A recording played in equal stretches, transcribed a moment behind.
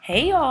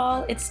Hey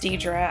y'all, it's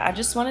Deidre. I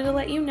just wanted to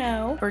let you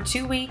know, for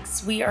 2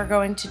 weeks, we are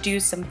going to do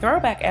some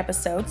throwback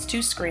episodes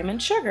to Screamin'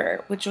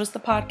 Sugar, which was the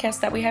podcast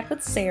that we had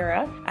with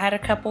Sarah. I had a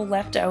couple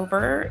left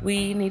over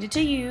we needed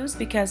to use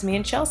because me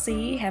and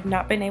Chelsea have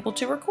not been able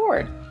to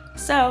record.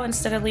 So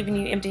instead of leaving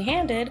you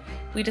empty-handed,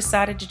 we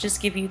decided to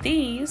just give you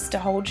these to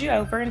hold you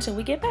over until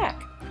we get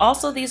back.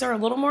 Also, these are a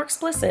little more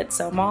explicit,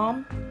 so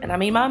mom, and I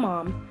mean my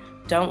mom,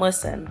 don't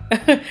listen.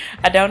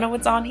 I don't know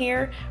what's on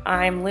here.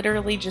 I'm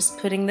literally just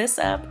putting this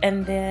up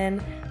and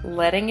then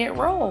letting it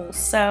roll.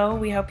 So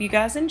we hope you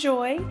guys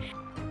enjoy.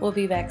 We'll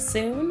be back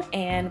soon,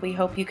 and we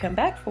hope you come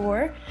back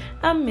for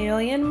a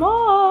million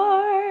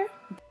more.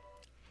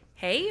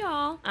 Hey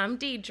y'all, I'm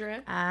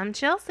Deidre. I'm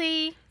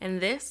Chelsea.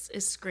 And this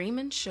is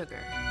Screamin' Sugar.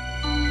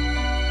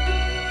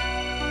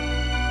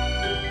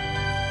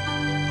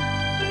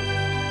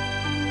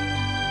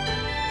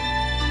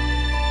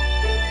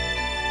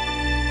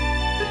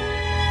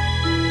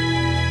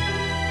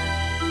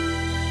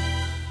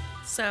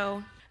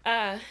 So,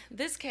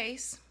 this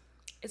case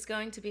is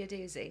going to be a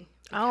doozy.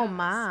 Oh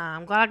my,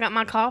 I'm glad I got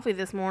my coffee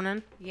this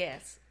morning.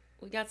 Yes.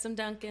 We got some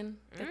Dunkin',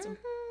 got some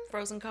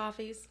frozen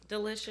coffees.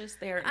 Delicious.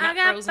 They're I not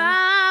got frozen.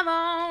 5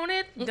 on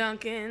it,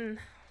 Dunkin'.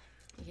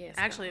 Yes.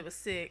 Actually, it was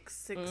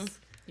 6.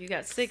 You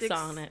got six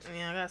on it.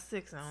 Yeah, I got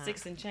 6 on it.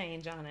 6 and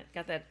change on it.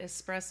 Got that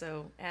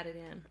espresso added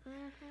in.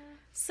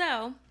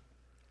 So,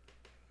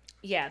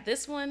 yeah,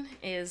 this one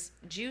is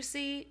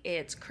juicy.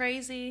 It's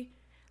crazy.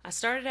 I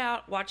started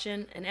out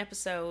watching an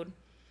episode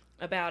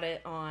about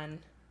it on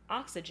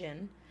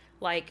Oxygen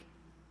like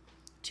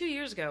 2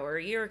 years ago or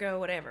a year ago,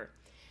 whatever.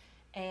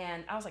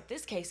 And I was like,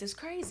 this case is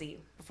crazy.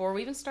 Before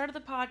we even started the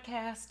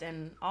podcast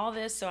and all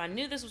this, so I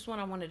knew this was one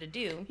I wanted to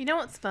do. You know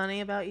what's funny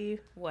about you?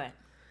 What?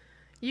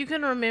 You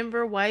can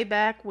remember way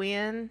back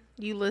when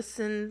you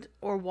listened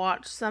or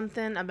watched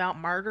something about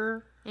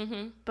murder,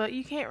 but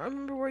you can't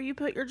remember where you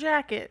put your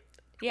jacket.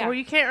 Yeah. Or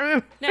you can't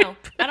remember. No,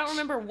 I don't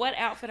remember what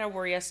outfit I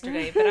wore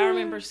yesterday, but I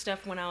remember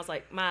stuff when I was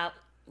like, my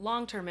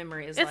long-term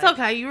memery is It's like,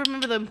 okay. You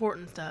remember the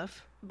important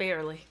stuff.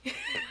 barely.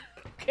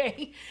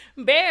 Okay,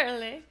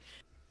 barely.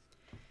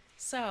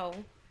 So,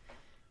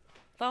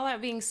 with all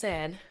that being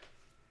said,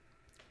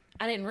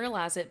 I didn't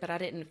realize it, but I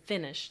didn't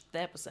finish the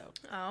episode.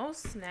 Oh,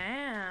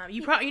 snap.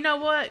 You know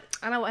what?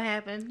 I know what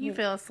happened. You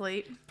fell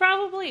asleep.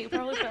 Probably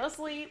fell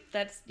asleep.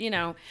 That's,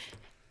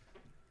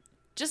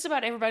 just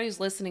about everybody who's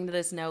listening to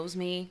this knows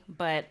me,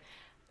 but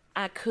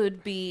I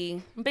could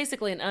be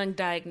basically an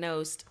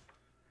undiagnosed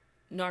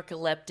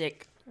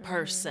narcoleptic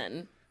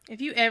person.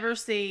 If you ever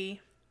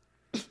see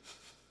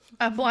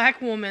a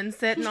black woman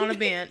sitting on a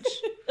bench,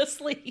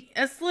 Asleep,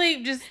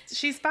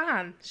 she's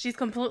fine. She's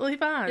completely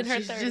fine. In her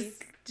she's 30s.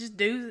 just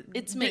doozing.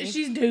 It's me.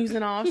 She's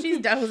doozing off. She's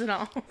dozing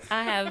off.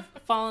 I have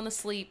fallen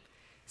asleep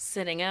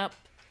sitting up.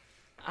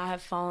 I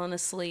have fallen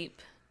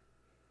asleep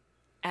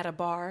at a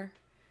bar,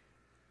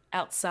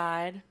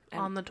 outside.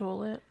 On the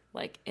toilet.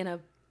 Like in a...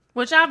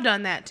 Which I've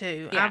done that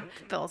too. Yeah.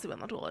 I fell asleep on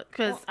the toilet.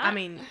 Because, Well, I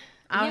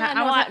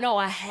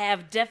I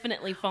have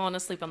definitely fallen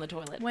asleep on the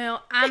toilet.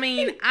 Well, I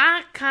mean,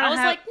 I kind of I was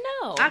like,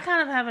 no. I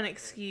kind of have an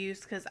excuse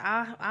because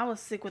I was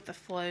sick with the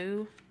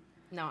flu.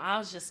 No, I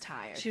was just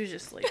tired. She was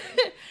just sleeping.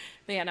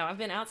 But yeah, no, I've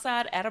been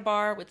outside at a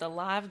bar with a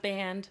live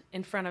band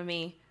in front of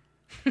me,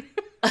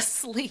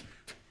 asleep.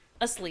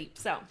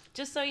 So,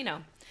 just so you know,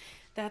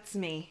 that's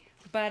me.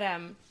 But,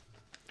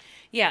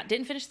 yeah,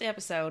 didn't finish the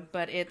episode,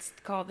 but it's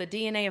called The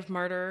DNA of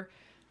Murder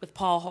with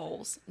Paul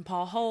Holes. And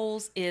Paul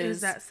Holes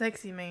is that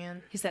sexy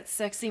man. He's that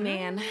sexy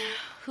man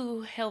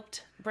who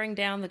helped bring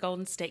down the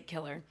Golden State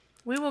Killer.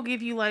 We will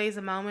give you ladies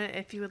a moment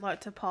if you would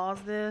like to pause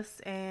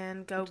this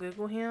and go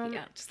Google him.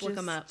 Yeah, just look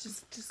him up.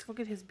 Just look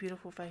at his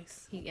beautiful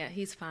face.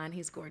 He's fine.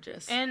 He's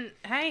gorgeous. And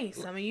hey,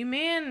 some of you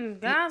men,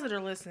 guys that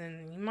are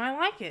listening, you might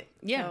like it.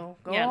 Yeah. So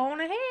go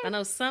on ahead. I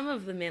know some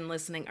of the men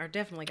listening are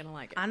definitely going to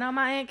like it. I know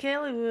my Aunt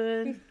Kelly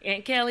would.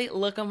 Aunt Kelly,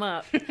 look him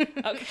up.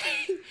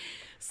 Okay.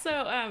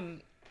 So,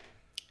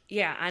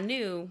 yeah, I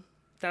knew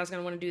that I was going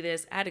to want to do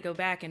this. I had to go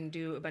back and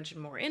do a bunch of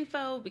more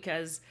info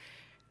because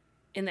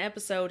in the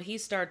episode, he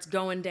starts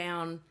going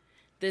down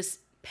this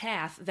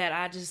path that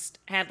I just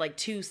had like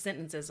 2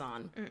 sentences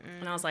on.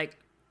 And I was like,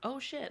 oh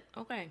shit,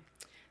 okay.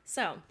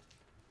 So,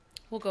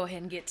 we'll go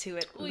ahead and get to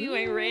it. Ooh, you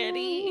ain't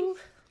ready.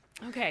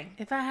 Okay.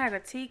 If I had a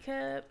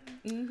teacup.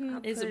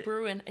 It's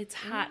brewing. It's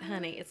hot,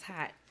 honey. It's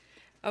hot.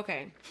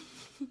 Okay.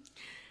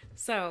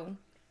 So,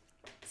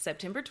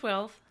 September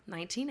 12th,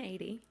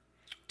 1980,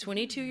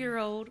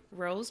 22-year-old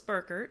Rose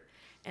Burkert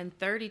and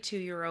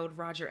 32-year-old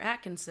Roger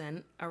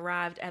Atkinson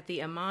arrived at the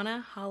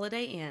Amana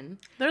Holiday Inn.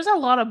 There's a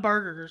lot of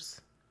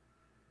burgers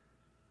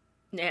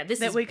Yeah,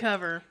 we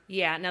cover.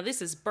 Yeah, now this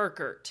is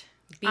Burkert.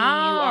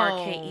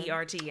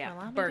 Burkert. Yeah,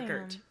 Well,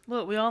 Burkert.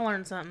 Look, we all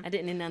learned something. I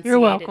didn't enunciate You're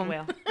welcome.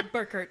 it well.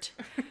 Burkert.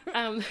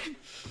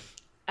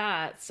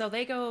 So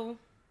they go...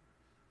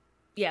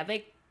 Yeah,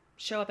 they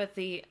show up at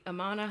the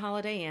Amana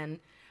Holiday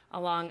Inn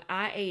along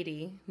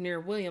I-80 near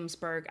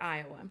Williamsburg,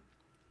 Iowa.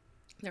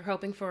 They're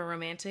hoping for a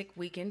romantic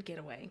weekend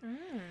getaway.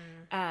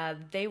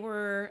 They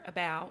were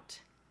about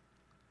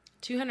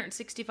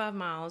 265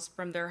 miles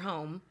from their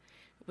home,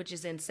 which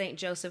is in St.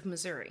 Joseph,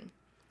 Missouri.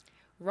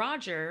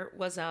 Roger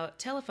was a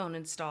telephone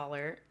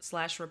installer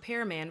 /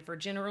 repairman for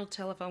General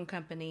Telephone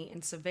Company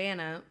in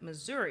Savannah,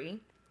 Missouri.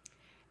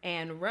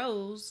 And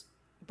Rose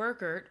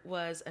Burkert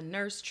was a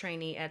nurse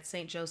trainee at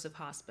St. Joseph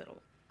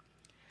Hospital.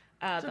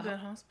 It's a good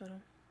hospital.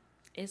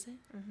 Is it?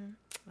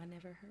 Mm-hmm. I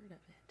never heard of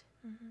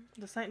it. Mm-hmm.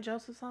 The St.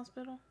 Joseph's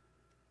Hospital?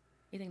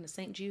 You think the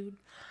St. Jude?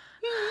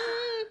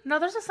 No,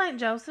 there's a St.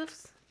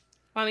 Joseph's.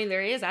 Well, I mean,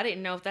 there is. I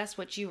didn't know if that's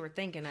what you were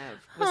thinking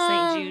of. Was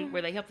St. Jude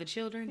where they help the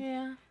children?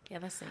 Yeah. Yeah,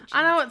 that's St. Jude.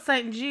 I know it's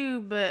St.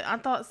 Jude, but I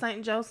thought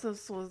St.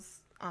 Joseph's was...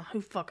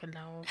 who fucking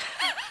knows?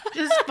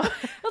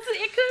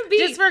 It could be.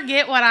 Just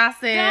forget what I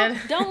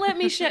said. Don't let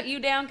me shut you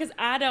down because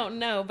I don't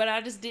know, but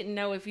I just didn't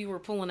know if you were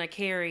pulling a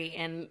Carrie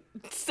and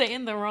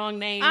saying the wrong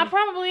name. I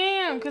probably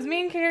am, because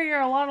me and Carrie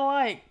are a lot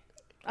alike.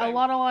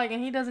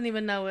 And he doesn't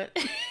even know it.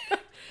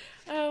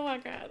 Oh my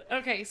God.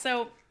 Okay,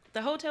 so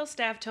the hotel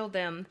staff told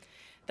them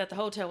that the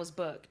hotel was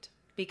booked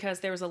because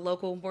there was a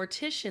local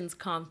morticians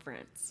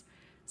conference.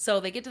 So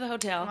they get to the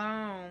hotel.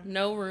 Oh.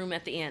 No room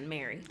at the inn,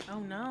 Mary. Oh,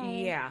 no.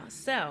 Yeah,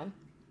 so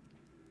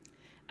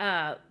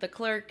the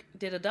clerk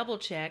did a double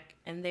check,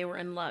 and they were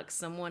in luck.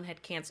 Someone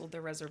had canceled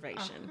their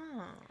reservation.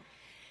 Uh-huh.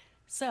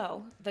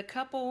 So the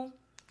couple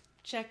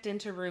checked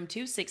into room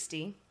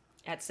 260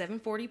 at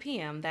 7:40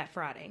 p.m. that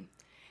Friday.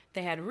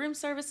 They had room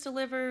service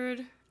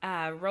delivered.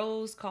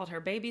 Rose called her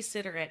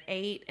babysitter at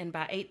 8, and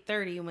by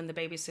 8:30, when the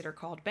babysitter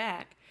called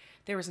back,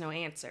 there was no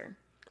answer.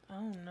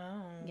 Oh,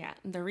 no. Yeah,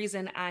 the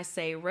reason I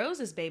say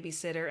Rose's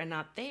babysitter and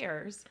not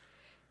theirs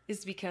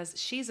is because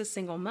she's a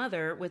single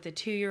mother with a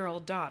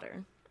 2-year-old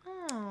daughter.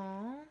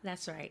 Oh.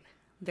 That's right.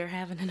 They're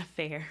having an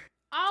affair.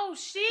 Oh,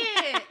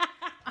 shit.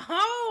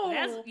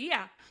 Oh.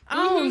 Yeah.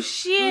 Oh, Mm-hmm.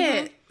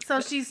 shit.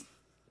 Mm-hmm.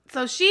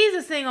 So she's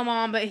a single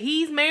mom, but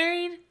he's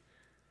married?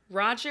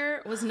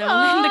 Roger was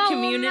known in the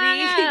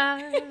community.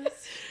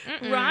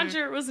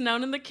 Roger was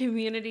known in the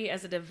community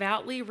as a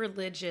devoutly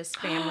religious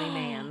family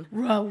man.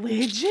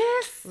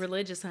 Religious?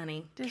 Religious,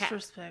 honey.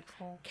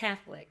 Disrespectful.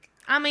 Catholic.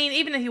 I mean,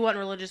 even if he wasn't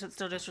religious, it's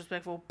still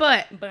disrespectful.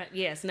 But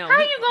yes, no. How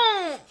you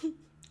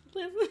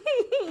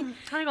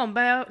gonna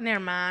bow? Never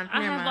mind.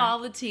 I have all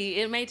the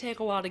tea. It may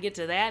take a while to get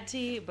to that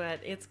tea, but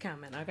it's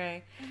coming,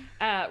 okay?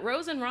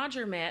 Rose and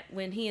Roger met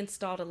when he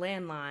installed a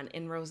landline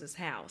in Rose's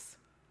house.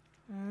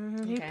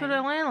 Mm-hmm. He put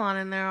a landline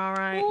in there, all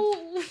right.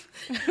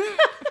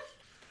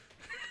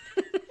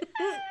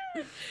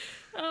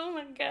 Oh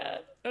my God.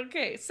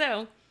 Okay,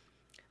 so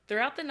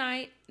throughout the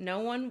night, no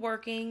one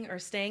working or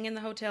staying in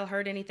the hotel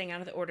heard anything out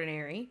of the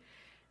ordinary.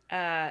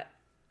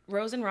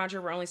 Rose and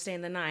Roger were only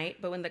staying the night,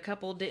 but when the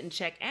couple didn't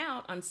check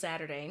out on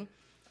Saturday,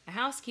 a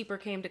housekeeper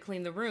came to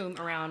clean the room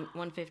around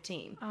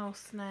 1:15. Oh,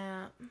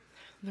 snap.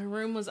 The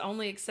room was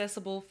only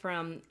accessible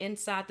from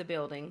inside the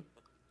building.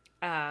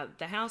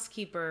 The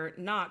housekeeper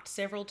knocked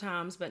several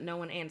times, but no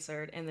one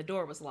answered, and the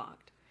door was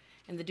locked.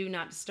 And the Do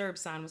Not Disturb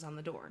sign was on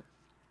the door.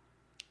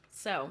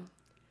 So,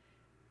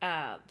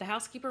 the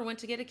housekeeper went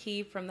to get a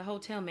key from the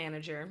hotel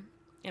manager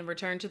and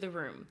returned to the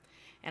room.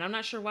 And I'm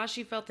not sure why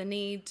she felt the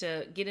need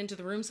to get into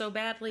the room so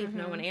badly if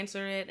no one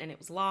answered it and it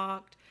was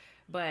locked.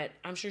 But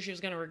I'm sure she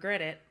was going to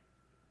regret it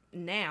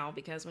now,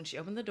 because when she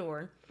opened the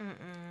door,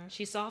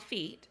 she saw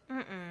feet.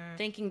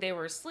 Thinking they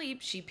were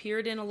asleep, she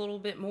peered in a little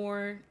bit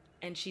more,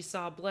 and she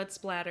saw blood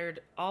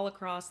splattered all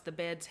across the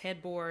bed's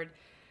headboard,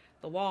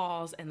 the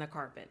walls, and the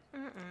carpet.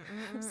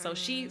 So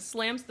she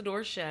slams the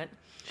door shut.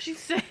 She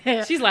said,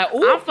 she's like,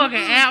 ooh, I'm fucking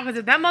out, because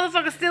if that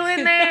motherfucker's still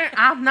in there,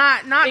 I'm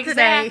not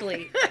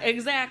exactly. today.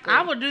 Exactly.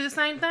 I would do the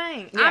same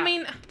thing. Yeah. I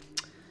mean,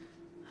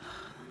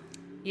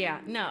 yeah,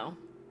 no.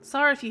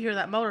 Sorry if you hear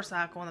that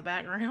motorcycle in the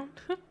background.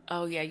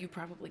 Oh, yeah, you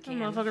probably can.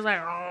 That motherfucker's like,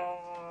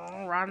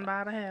 oh, riding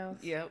by the house.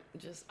 Yep,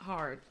 just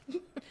hard.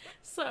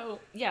 So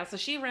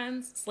she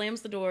runs,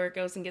 slams the door,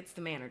 goes and gets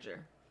the manager.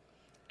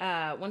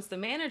 Once the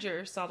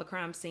manager saw the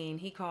crime scene,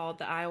 he called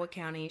the Iowa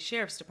County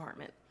Sheriff's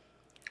Department.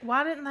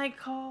 Why didn't they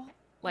call?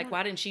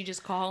 Why didn't she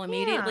just call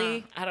immediately?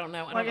 Yeah. I don't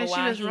know. I Like, don't know if she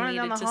why was he running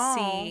down needed the to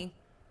hall. see.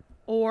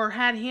 Or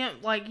had him,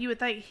 you would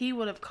think he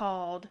would have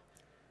called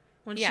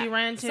when she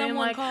ran to him.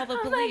 Someone call the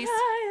police.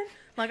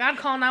 I'd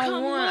call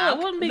 911. I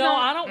wouldn't be No,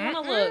 I don't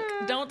want to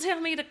look. Don't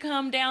tell me to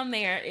come down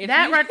there.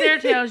 Right there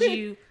tells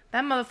you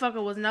that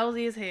motherfucker was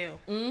nosy as hell.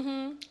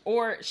 Mm-hmm.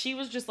 Or she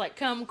was just like,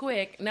 come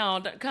quick. No,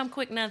 come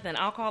quick nothing.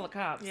 I'll call the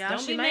cops. Yeah, Don't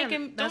traumatize me. She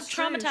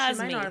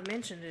may me. not have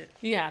mentioned it.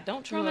 Yeah,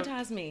 don't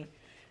traumatize me.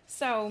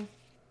 So...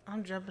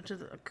 I'm jumping to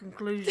the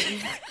conclusion.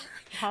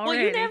 Well,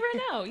 you never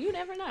know. You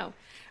never know.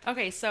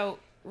 Okay, so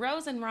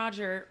Rose and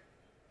Roger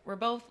were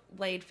both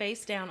laid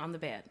face down on the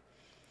bed.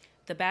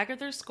 The back of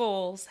their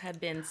skulls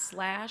had been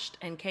slashed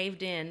and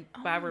caved in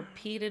by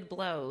repeated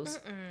blows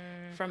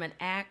from an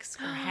axe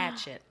or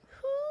hatchet.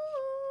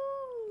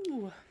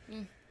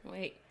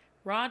 Wait.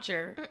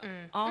 Roger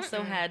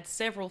also had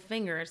several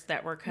fingers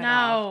that were cut off.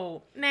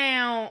 No.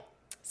 Now.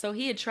 So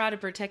he had tried to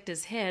protect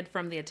his head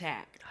from the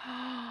attack.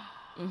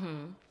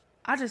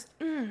 I just...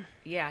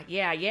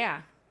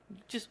 Yeah.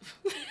 Just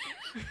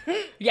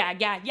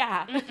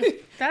yeah.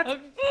 That's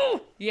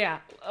Yeah.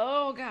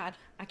 Oh God,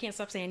 I can't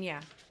stop saying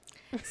yeah.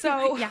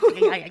 So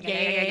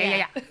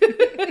yeah.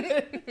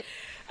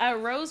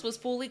 Rose was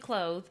fully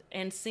clothed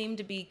and seemed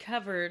to be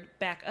covered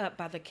back up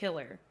by the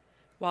killer,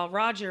 while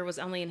Roger was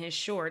only in his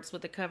shorts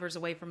with the covers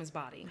away from his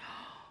body.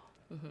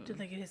 Did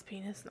they get his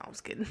penis? No, I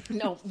was kidding.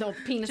 No,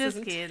 penis.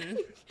 Just kidding.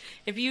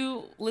 If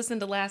you listened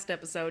to last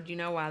episode, you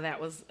know why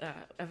that was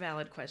a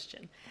valid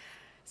question.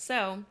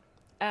 So,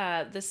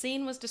 the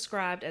scene was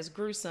described as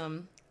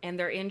gruesome, and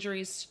their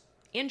injuries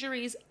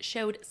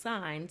showed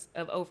signs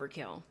of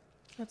overkill.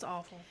 That's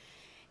awful.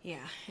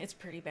 Yeah, it's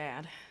pretty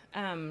bad.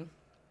 And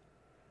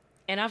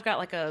I've got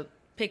like a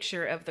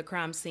picture of the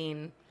crime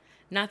scene,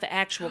 not the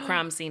actual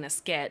crime scene, a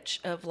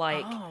sketch of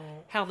like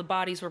how the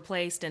bodies were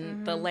placed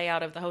and the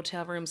layout of the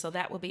hotel room. So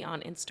that will be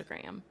on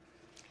Instagram.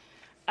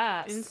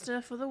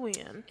 Insta for the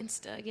win.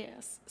 Insta,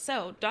 yes.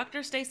 So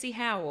Dr. Stacy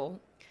Howell,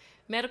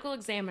 medical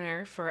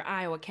examiner for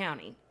Iowa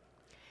County,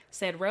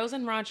 said Rose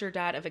and Roger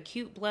died of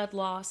acute blood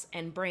loss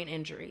and brain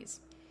injuries.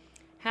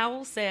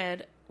 Howell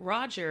said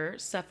Roger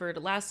suffered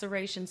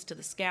lacerations to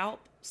the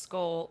scalp,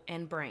 skull,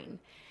 and brain,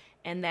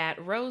 and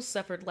that Rose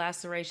suffered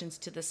lacerations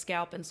to the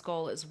scalp and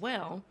skull as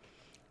well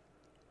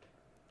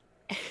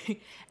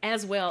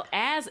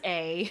as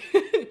a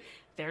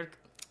there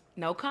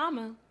no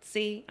comma.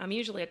 See, I'm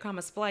usually a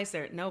comma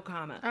splicer, no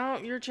comma. Oh,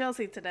 you're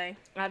Chelsea today.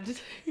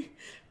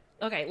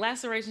 Okay,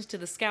 lacerations to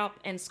the scalp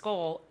and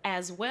skull,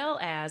 as well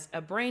as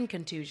a brain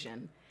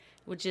contusion,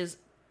 which is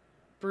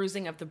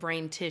bruising of the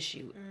brain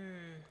tissue.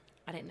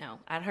 I didn't know.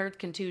 I'd heard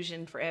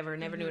contusion forever,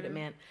 never knew what it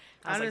meant.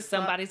 I was like,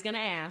 somebody's going to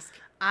ask.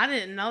 I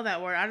didn't know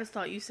that word. I just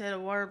thought you said a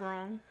word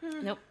wrong.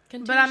 Nope.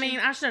 Contusion. But I mean,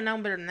 I should have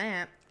known better than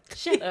that.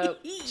 Shut up.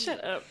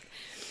 Shut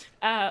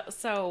up.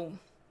 So,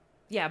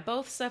 yeah,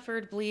 both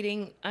suffered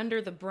bleeding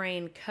under the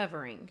brain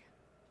covering.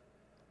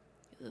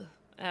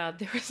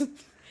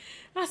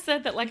 I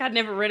said that like I'd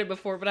never read it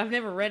before, but I've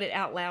never read it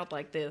out loud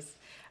like this.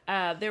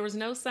 There was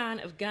no sign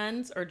of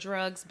guns or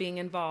drugs being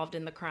involved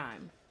in the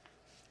crime.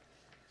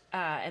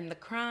 And the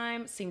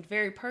crime seemed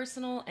very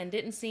personal and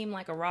didn't seem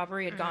like a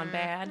robbery had gone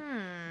bad,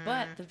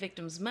 but the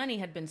victim's money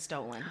had been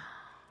stolen.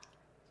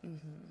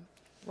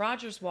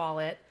 Roger's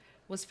wallet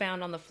was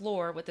found on the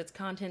floor with its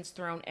contents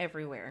thrown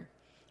everywhere.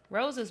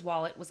 Rose's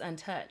wallet was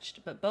untouched,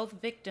 but both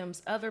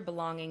victims' other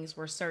belongings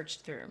were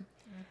searched through.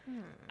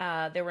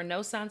 There were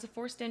no signs of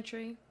forced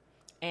entry,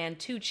 and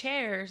 2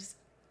 chairs.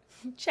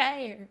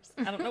 I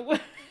don't know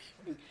what.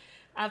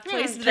 I've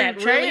placed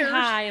that really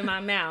high in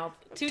my mouth.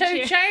 Two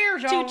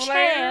chairs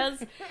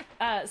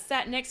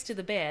sat next to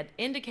the bed,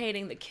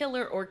 indicating the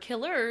killer or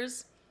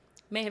killers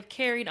may have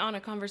carried on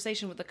a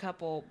conversation with the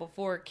couple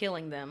before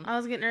killing them. I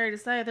was getting ready to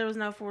say if there was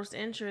no forced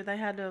entry, they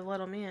had to have let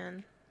them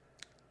in.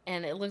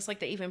 And it looks like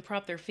they even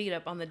propped their feet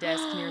up on the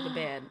desk near the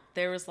bed.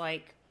 There was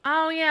like...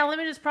 Oh, yeah, let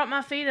me just prop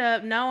my feet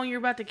up knowing you're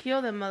about to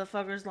kill them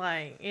motherfuckers.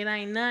 Like, it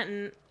ain't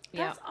nothing.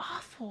 That's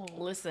awful.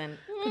 Listen.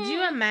 Could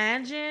you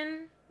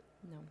imagine?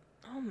 No.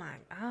 Oh, my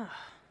God.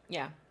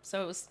 Yeah.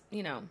 So it was,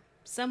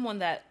 someone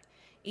that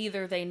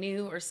either they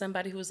knew or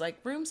somebody who was like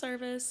room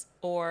service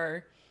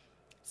or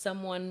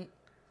someone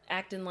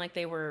acting like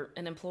they were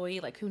an employee.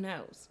 Like, who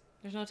knows?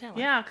 There's no telling.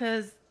 Yeah,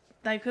 because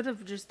they could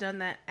have just done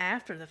that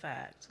after the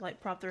fact. Like,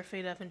 propped their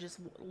feet up and just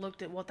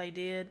looked at what they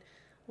did.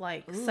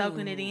 Like,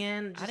 soaking it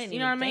in. Just, I didn't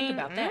even think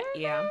about that.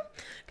 Yeah.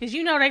 Because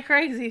they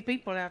crazy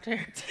people out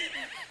there.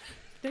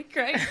 They're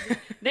crazy.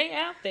 They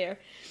out there.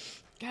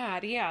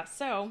 God, yeah.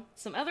 So,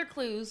 some other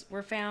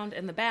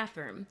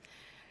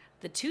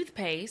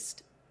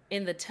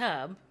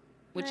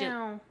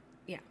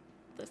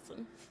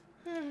listen.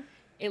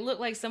 It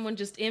looked like someone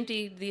just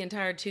emptied the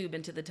entire tube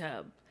into the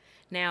tub.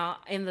 Now,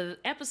 in the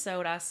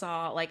episode I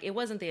saw, like, it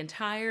wasn't the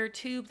entire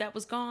tube that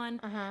was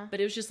gone, but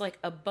it was just, like,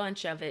 a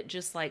bunch of it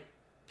just, like,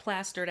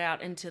 plastered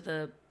out into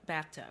the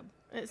bathtub.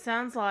 It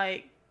sounds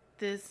like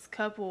this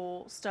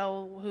couple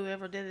stole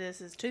whoever did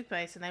this'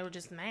 toothpaste and they were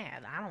just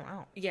mad. I don't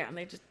know. Yeah, and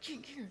they just,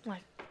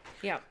 like,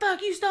 yeah.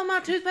 Fuck, you stole my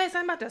toothpaste.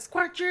 I'm about to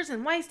squirt yours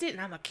and waste it,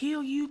 and I'm going to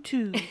kill you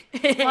too.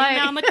 Like,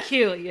 I'm going to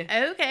kill you.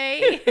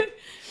 Okay.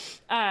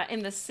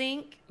 In the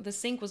sink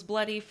was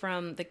bloody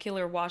from the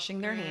killer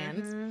washing their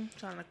hands.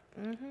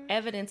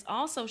 Evidence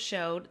also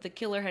showed the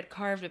killer had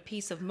carved a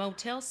piece of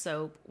motel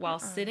soap while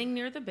sitting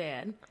near the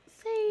bed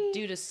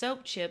due to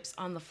soap chips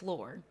on the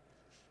floor.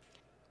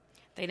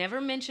 They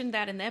never mentioned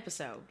that in the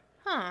episode.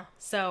 Huh.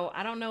 So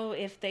I don't know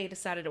if they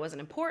decided it wasn't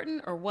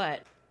important or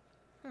what.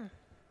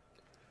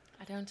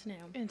 I don't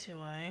know.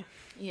 Anyway.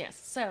 Yes.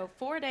 So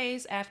 4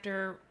 days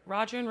after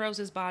Roger and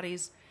Rose's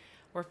bodies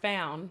were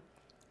found,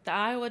 the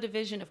Iowa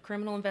Division of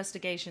Criminal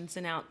Investigation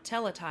sent out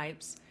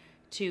teletypes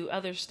to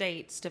other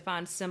states to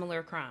find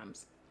similar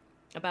crimes.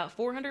 About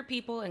 400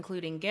 people,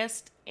 including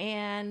guest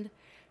at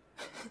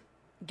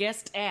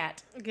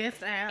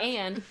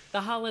and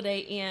the Holiday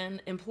Inn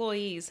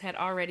employees had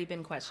already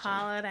been questioned.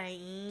 Holiday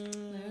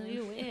Inn. Oh,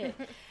 you it.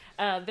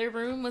 Their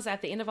room was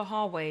at the end of a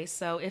hallway,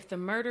 so if the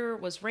murder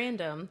was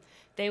random,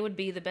 they would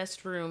be the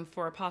best room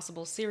for a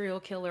possible serial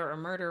killer or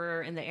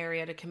murderer in the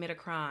area to commit a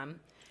crime.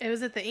 It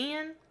was at the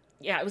end?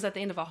 Yeah, it was at the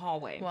end of a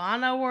hallway. Well, I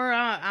know where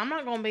I'm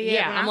not going to be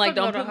at when I'm like,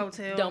 don't go to a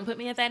hotel. Don't put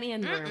me at that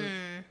end room.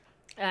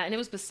 And it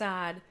was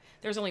beside,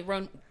 there was only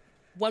one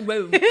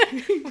room.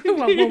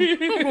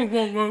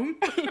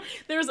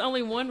 There was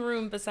only one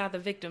room beside the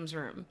victim's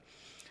room.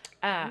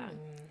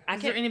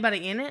 Is there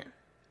anybody in it?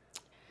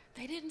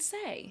 They didn't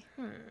say.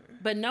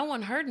 But no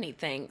one heard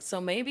anything. So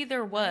maybe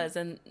there was,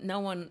 and no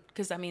one,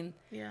 because, I mean,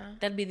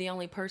 that'd be the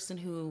only person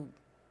who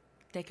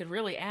they could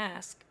really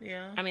ask.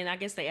 Yeah. I mean, I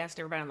guess they asked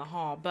everybody in the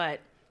hall, but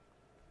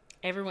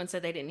everyone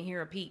said they didn't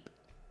hear a peep.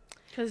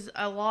 Because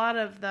a lot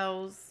of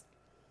those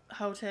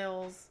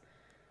hotels,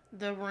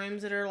 the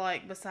rooms that are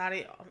like beside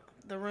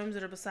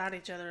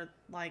each other,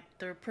 like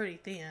they're pretty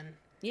thin.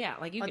 Yeah,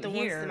 like you like can the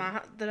hear.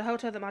 Ones the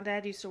hotel that my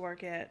dad used to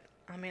work at.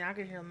 I mean, I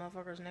could hear the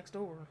motherfuckers next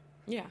door.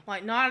 Yeah,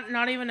 like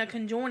not even a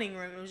conjoining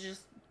room. It was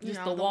just you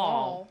know, the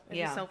wall.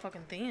 It was so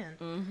fucking thin.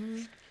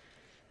 Mm-hmm.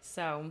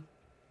 So,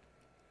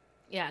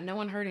 yeah, no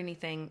one heard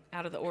anything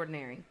out of the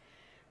ordinary.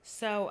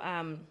 So,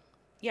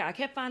 yeah, I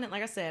kept finding,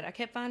 like I said,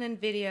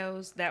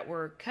 videos that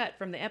were cut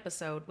from the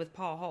episode with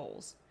Paul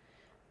Holes.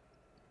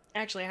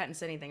 Actually, I hadn't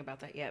said anything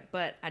about that yet,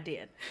 but I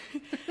did.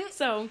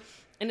 So,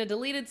 in a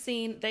deleted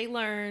scene, they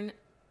learn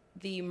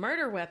the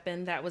murder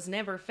weapon that was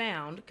never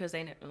found, because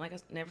they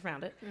never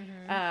found it,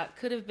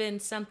 could have been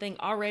something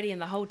already in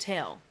the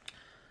hotel.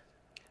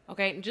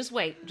 Okay, just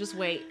wait,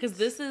 because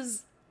this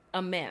is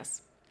a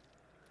mess.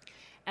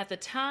 At the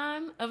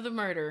time of the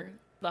murder,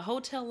 the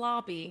hotel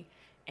lobby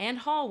and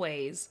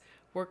hallways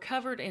were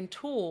covered in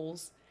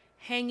tools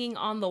hanging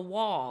on the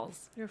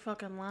walls. You're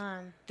fucking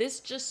lying. This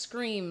just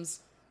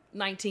screams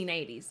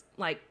 1980s.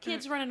 Like,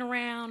 kids running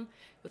around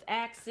with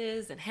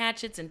axes and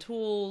hatchets and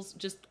tools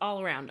just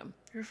all around them.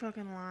 You're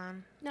fucking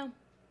lying. No.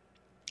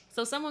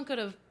 So someone could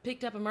have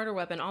picked up a murder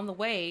weapon on the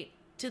way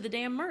to the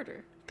damn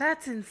murder.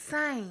 That's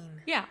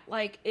insane. Yeah,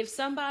 like, if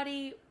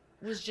somebody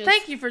was just...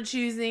 Thank you for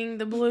choosing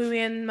the Blue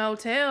Inn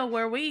Motel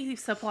where we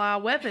supply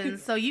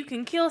weapons so you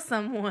can kill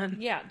someone.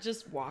 Yeah,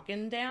 just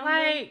walking down.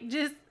 Like,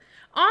 just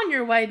on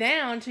your way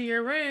down to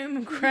your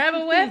room, grab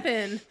a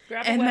weapon.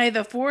 May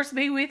the force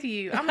be with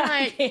you. I'm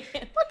like,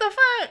 what the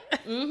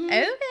fuck? Mm-hmm.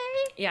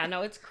 Okay. Yeah,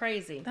 no, it's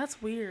crazy.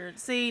 That's weird.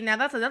 See, now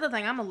that's another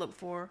thing I'm going to look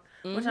for.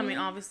 Mm-hmm. Which, I mean,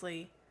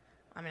 obviously,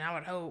 I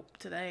would hope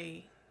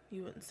today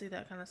you wouldn't see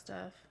that kind of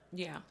stuff.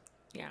 Yeah.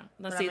 Yeah.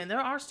 But, I mean, there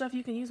are stuff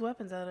you can use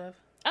weapons out of.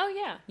 Oh,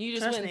 yeah. You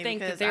just wouldn't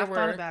think that there were...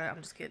 I've thought about it.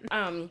 I'm just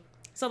kidding.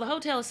 So the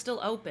hotel is still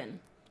open,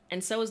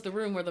 and so is the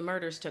room where the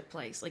murders took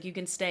place. Like, you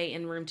can stay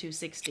in room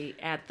 260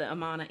 at the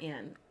Amana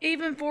Inn.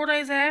 Even 4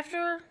 days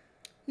after?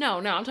 No,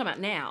 I'm talking about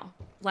now.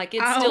 Like,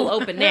 it's still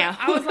open now.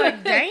 I was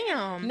like,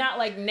 damn. Not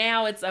like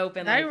now it's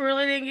open. They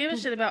really didn't give a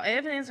shit about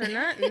evidence or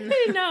nothing.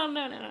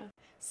 No.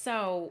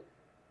 So...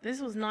 This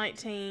was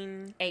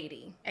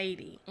 1980.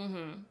 80.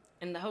 Mm-hmm.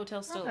 And the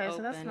hotel's still open.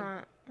 So that's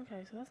not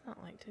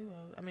like too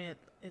old. I mean,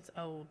 it's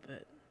old,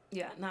 but...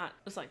 Yeah,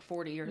 it's like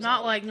 40 years not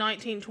old. Like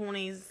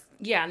 1920s.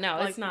 Yeah, no,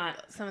 like it's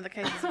not. Some of the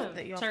cases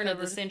that you turn of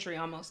the century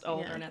almost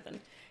old or nothing.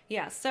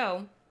 Yeah,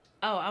 so,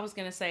 I was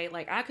going to say,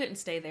 like, I couldn't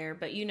stay there,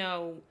 but you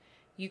know,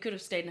 you could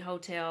have stayed in a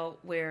hotel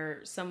where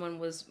someone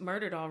was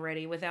murdered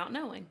already without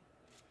knowing.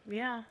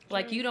 Yeah.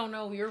 Like, true. You don't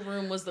know your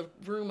room was the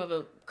room of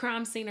a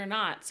crime scene or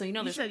not. So,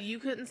 you said you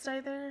couldn't stay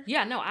there?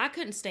 Yeah, no, I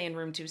couldn't stay in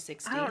room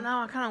 260. I don't know.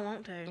 I kind of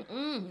want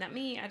to. Not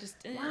me. I just...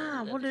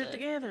 Wow, we'll do it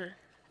together.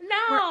 No!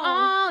 We're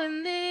all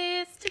in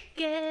this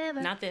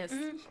together. Not this.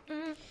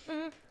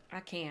 I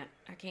can't.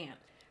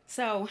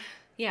 So,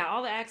 yeah,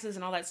 all the axes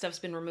and all that stuff's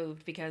been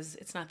removed because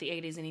it's not the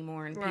 80s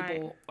anymore and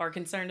people are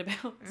concerned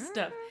about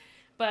stuff.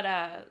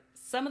 But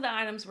some of the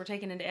items were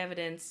taken into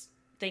evidence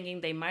thinking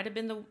they might have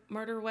been the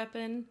murder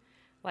weapon,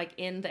 like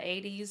in the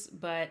 80s,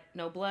 but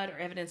no blood or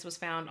evidence was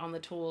found on the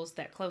tools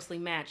that closely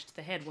matched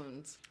the head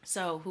wounds.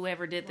 So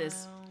whoever did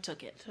this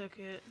took it.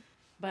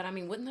 But, I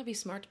mean, wouldn't that be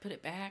smart to put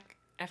it back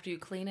after you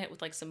clean it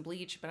with, like, some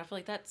bleach? But I feel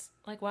like that's,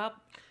 like, wow.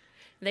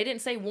 They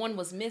didn't say one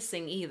was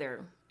missing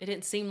either. It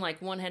didn't seem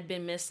like one had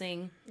been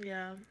missing.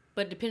 Yeah.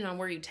 But depending on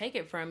where you take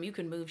it from, you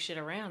can move shit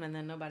around and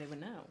then nobody would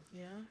know.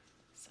 Yeah.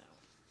 So.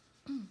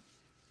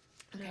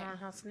 Depending on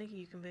how sneaky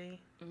you can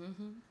be.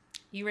 Mm-hmm.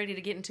 You ready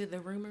to get into the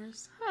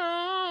rumors?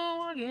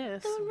 Oh, I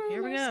guess.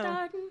 Here we go.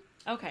 Starting.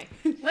 Okay.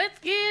 Let's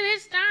get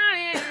it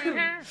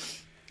started.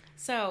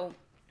 So,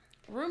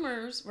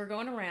 rumors were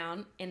going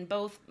around in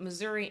both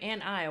Missouri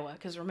and Iowa.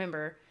 Because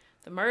remember,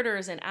 the murder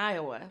is in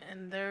Iowa.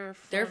 And they're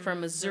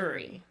from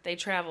Missouri. They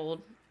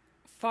traveled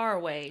far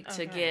away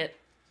to get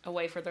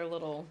away for their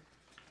little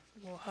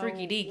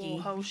freaky deaky.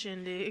 Little hoe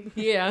shindig.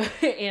 Yeah.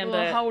 And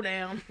little hoe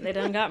down. They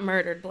done got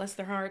murdered. Bless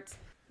their hearts.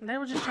 They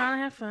were just trying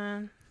to have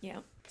fun. Yeah.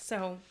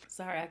 So,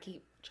 sorry, I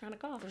keep trying to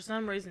cough. For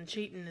some reason,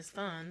 cheating is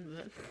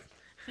fun,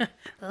 but...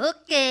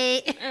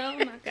 Okay. Oh,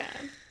 my God.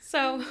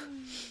 So,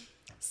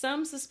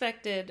 Some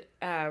suspected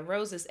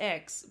Rose's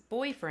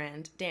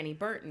ex-boyfriend, Danny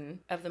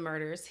Burton, of the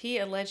murders. He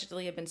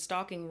allegedly had been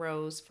stalking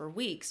Rose for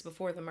weeks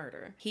before the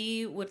murder.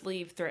 He would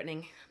leave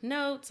threatening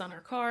notes on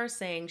her car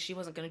saying she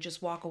wasn't going to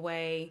just walk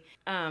away.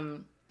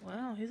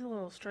 Wow, he's a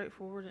little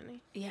straightforward, isn't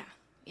he?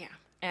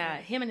 Yeah.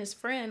 Him and his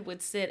friend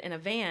would sit in a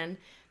van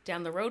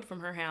down the road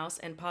from her house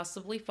and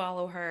possibly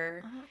follow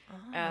her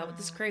with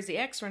this crazy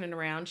ex running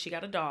around. She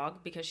got a dog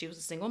because she was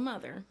a single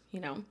mother,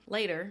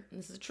 Later, and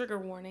this is a trigger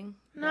warning.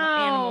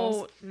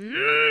 No.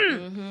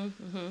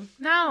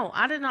 No,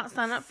 I did not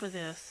sign up for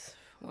this.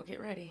 Well,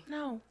 get ready.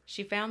 No.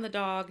 She found the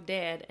dog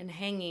dead and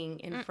hanging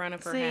in front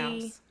of her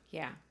house.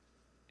 Yeah.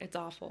 It's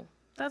awful.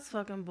 That's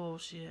fucking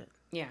bullshit.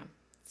 Yeah.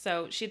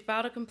 So she'd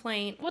filed a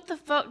complaint. What the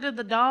fuck did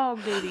the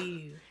dog do to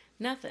you?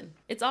 Nothing.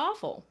 It's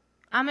awful.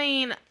 I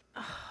mean...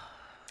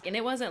 And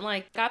it wasn't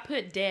like, I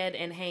put dead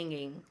and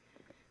hanging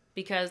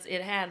because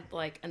it had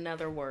like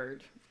another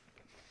word.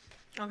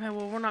 Okay,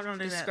 well, we're not going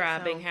to do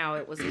describing how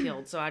it was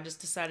killed. So I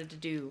just decided to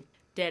do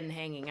dead and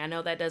hanging. I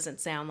know that doesn't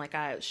sound like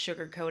I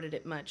sugar-coated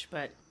it much,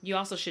 but you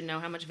also should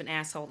know how much of an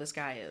asshole this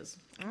guy is.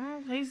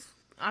 Oh,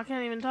 I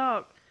can't even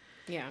talk.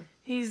 Yeah.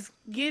 He's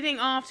getting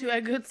off to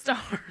a good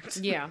start.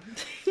 Yeah.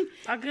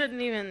 I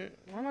couldn't even,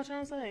 what am I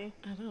trying to say?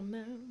 I don't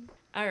know.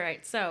 All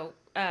right, so,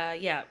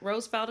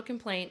 Rose filed a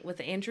complaint with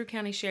the Andrew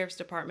County Sheriff's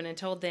Department and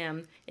told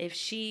them if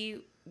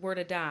she were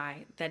to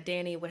die, that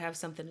Danny would have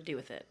something to do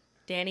with it.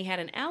 Danny had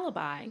an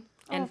alibi.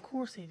 And, of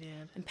course he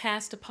did. And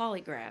passed a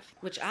polygraph,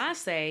 which I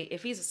say,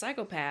 if he's a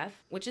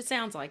psychopath, which it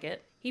sounds like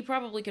it, he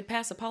probably could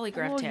pass a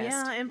polygraph test.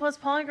 Yeah, and plus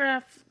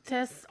polygraph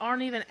tests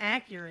aren't even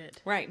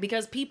accurate. Right,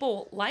 because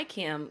people like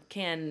him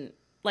can,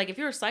 like if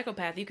you're a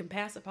psychopath, you can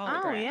pass a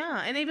polygraph. Oh,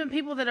 yeah, and even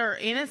people that are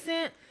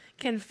innocent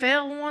can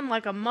fail one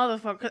like a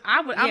motherfucker.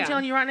 I'm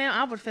telling you right now,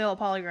 I would fail a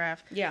polygraph.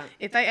 Yeah.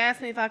 If they asked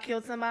me if I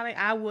killed somebody,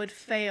 I would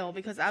fail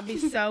because I'd be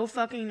so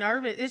fucking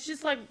nervous. It's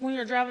just like when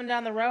you're driving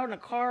down the road and a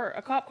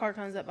cop car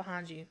comes up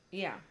behind you.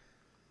 Yeah.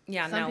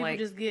 Yeah, Some people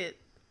just get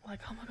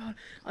like, oh my God,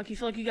 like you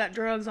feel like you got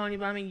drugs on you,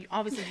 but I mean,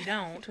 obviously you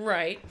don't.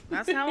 Right.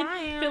 That's how I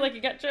am. Feel like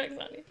you got drugs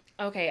on you.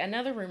 Okay,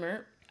 another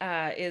rumor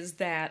is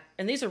that,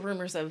 and these are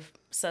rumors of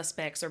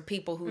suspects or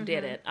people who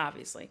did it,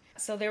 obviously.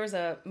 So there was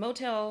a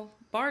motel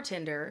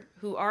bartender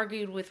who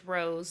argued with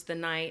Rose the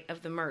night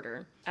of the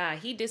murder.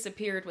 He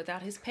disappeared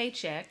without his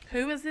paycheck.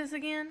 Who is this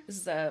again? This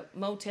is a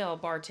motel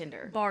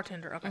bartender.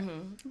 Bartender, okay.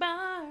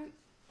 Bar.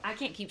 I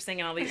can't keep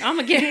singing all these. I'm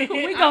gonna get.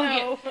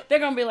 They're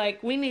gonna be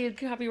like, we need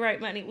copyright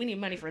money. We need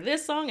money for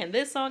this song and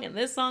this song and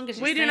this song.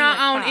 We do not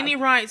own any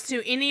rights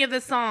to any of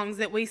the songs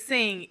that we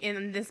sing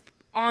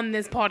on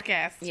this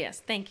podcast. Yes,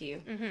 thank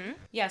you.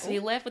 Yeah, so he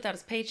left without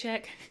his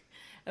paycheck,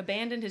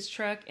 abandoned his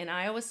truck in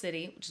Iowa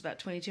City, which is about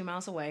 22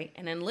 miles away,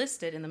 and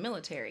enlisted in the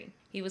military.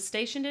 He was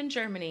stationed in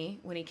Germany.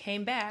 When he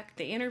came back,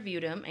 they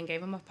interviewed him and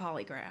gave him a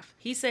polygraph.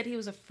 He said he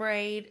was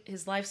afraid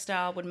his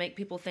lifestyle would make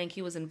people think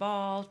he was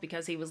involved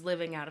because he was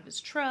living out of his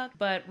truck,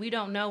 but we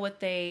don't know what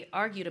they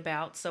argued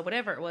about, so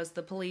whatever it was,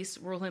 the police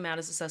ruled him out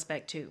as a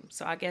suspect too.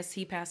 So I guess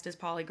he passed his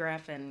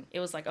polygraph and it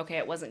was like, okay,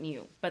 it wasn't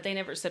you. But they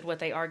never said what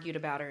they argued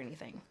about or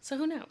anything. So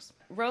who knows?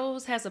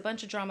 Rose has a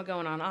bunch of drama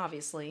going on,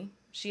 obviously.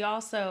 She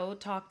also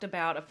talked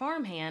about a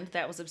farmhand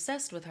that was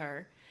obsessed with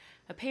her.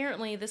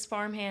 Apparently, this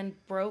farmhand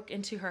broke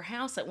into her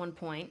house at one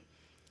point,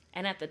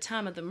 and at the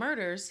time of the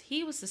murders,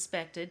 he was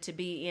suspected to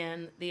be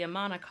in the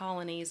Amana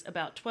colonies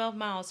about 12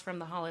 miles from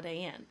the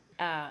Holiday Inn.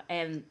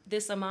 And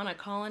this Amana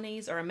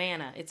colonies, or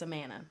Amana, it's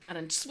Amana. I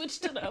done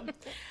switched it up.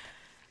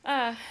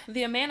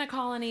 The Amana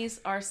colonies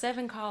are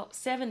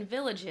seven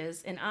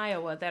villages in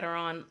Iowa that are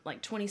on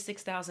like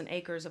 26,000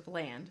 acres of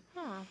land.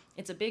 Huh.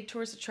 It's a big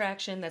tourist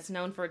attraction that's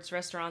known for its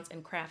restaurants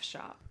and craft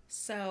shop.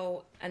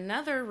 So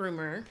another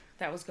rumor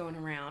that was going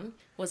around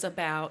was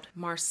about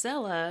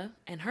Marcella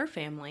and her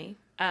family.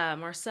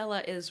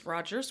 Marcella is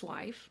Roger's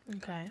wife.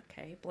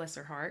 Okay, bless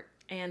her heart.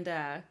 And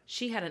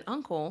she had an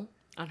uncle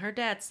on her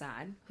dad's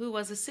side who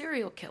was a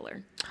serial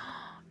killer.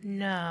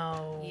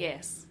 No.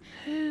 Yes.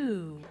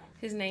 Who?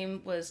 His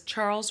name was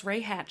Charles Ray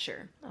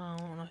Hatcher. Oh, I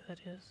don't know who that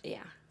is. Yeah.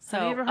 So,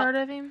 have you ever heard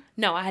of him?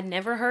 No, I had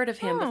never heard of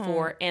him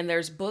before, and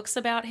there's books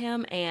about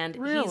him, and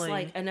he's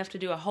like enough to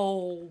do a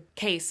whole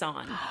case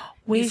on.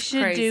 We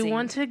should do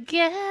one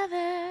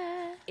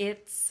together.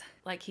 It's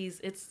like you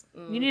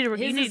need to.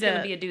 His is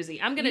gonna be a doozy.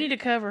 You need to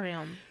cover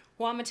him.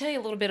 Well, I'm gonna tell you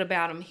a little bit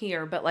about him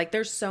here, but like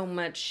there's so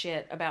much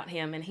shit about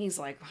him, and he's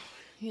a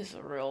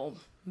real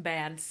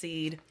bad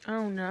seed.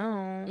 Oh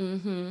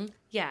no.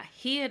 Yeah,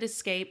 he had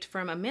escaped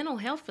from a mental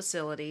health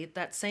facility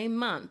that same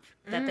month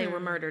that they were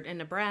murdered in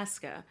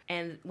Nebraska.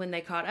 And when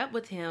they caught up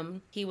with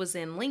him, he was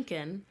in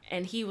Lincoln,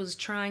 and he was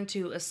trying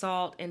to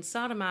assault and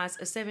sodomize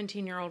a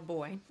 17-year-old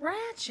boy.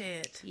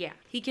 Ratchet. Yeah.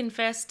 He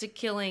confessed to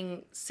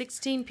killing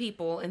 16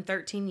 people in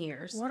 13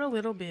 years. What a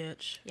little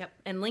bitch. Yep.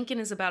 And Lincoln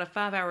is about a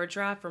 5-hour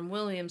drive from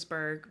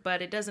Williamsburg,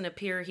 but it doesn't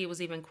appear he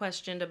was even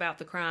questioned about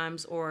the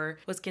crimes or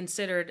was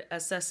considered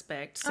a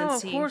suspect.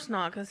 Since of course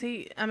not, because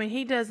he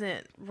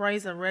doesn't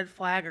raise a red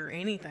flag or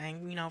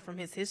anything, from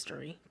his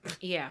history.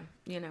 Yeah,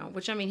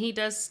 which, he he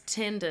does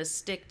tend to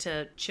stick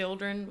to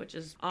children, which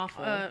is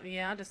awful.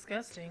 Yeah,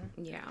 disgusting.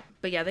 Yeah.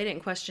 But yeah, they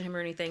didn't question him or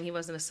anything. He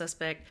wasn't a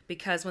suspect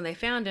because when they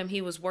found him,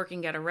 he was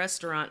working at a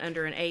restaurant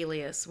under an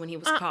alias when he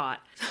was caught.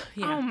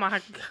 Yeah. Oh my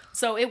God.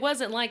 So it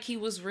wasn't like he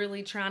was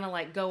really trying to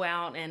like go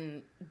out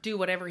and do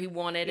whatever he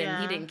wanted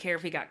and he didn't care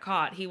if he got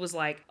caught. He was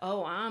like,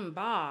 oh, I'm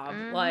Bob,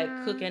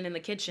 like cooking in the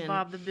kitchen.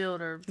 Bob the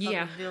Builder.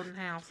 Yeah. Building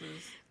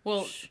houses.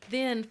 Well,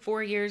 then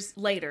 4 years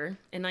later,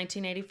 in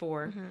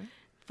 1984,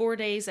 4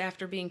 days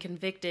after being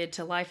convicted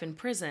to life in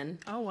prison,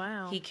 oh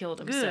wow, he killed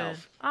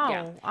himself. Good. Oh,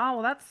 yeah.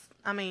 Oh, that's.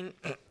 I mean,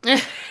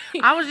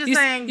 I was just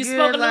saying. You good,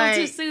 spoke a little like,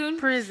 too soon.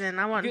 Prison.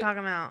 I wasn't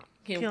talking about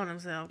killing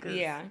himself.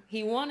 Yeah,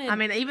 he wanted. I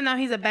mean, even though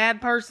he's a bad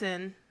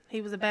person,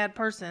 he was a bad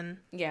person.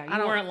 Yeah,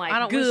 you weren't like I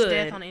don't good. wish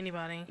death on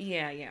anybody.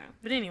 Yeah.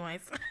 But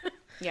anyways.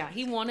 Yeah,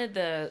 he wanted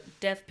the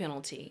death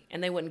penalty,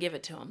 and they wouldn't give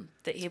it to him.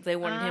 They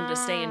wanted him to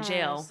stay in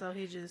jail. So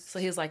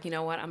he was like, you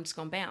know what? I'm just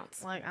gonna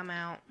bounce. Like, I'm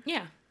out.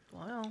 Yeah.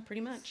 Well,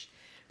 pretty much.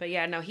 But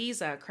yeah, no,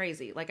 he's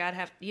crazy. Like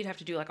you'd have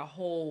to do like a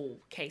whole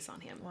case on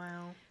him.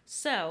 Wow.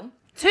 So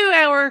 2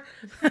 hour,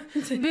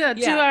 be a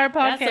 2 hour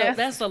podcast.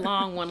 That's a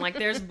long one. Like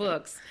there's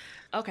books.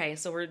 Okay,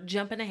 so we're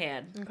jumping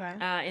ahead.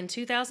 Okay. In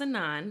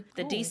 2009,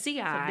 the DCI.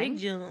 That's a big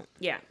jump.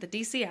 Yeah, the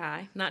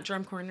DCI, not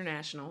Drum Corps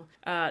International,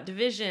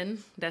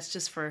 division. That's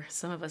just for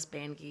some of us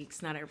band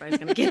geeks. Not everybody's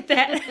gonna get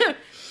that.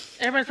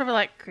 Everybody's probably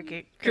like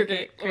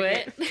cricket.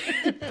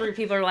 What? 3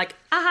 people are like,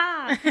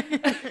 aha.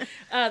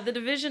 The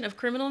Division of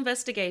Criminal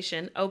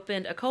Investigation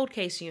opened a cold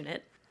case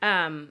unit.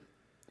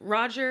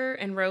 Roger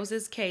and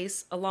Rose's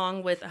case,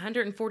 along with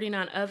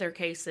 149 other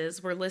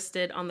cases, were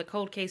listed on the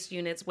Cold Case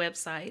Unit's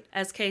website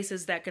as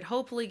cases that could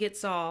hopefully get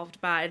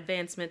solved by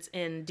advancements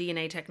in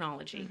DNA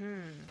technology. Mm-hmm.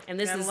 And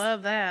this I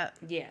love that.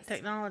 Yes.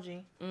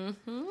 Technology.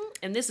 Mm-hmm.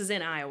 And this is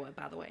in Iowa,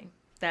 by the way.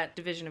 That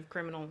Division of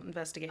Criminal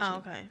Investigation.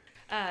 Oh,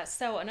 okay.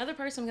 So another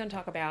person I'm going to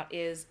talk about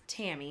is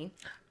Tammy.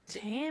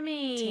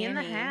 Tammy in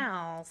the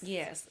house.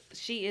 Yes.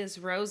 She is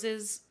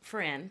Rose's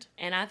friend,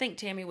 and I think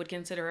Tammy would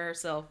consider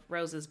herself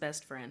Rose's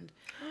best friend.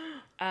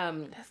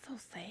 That's so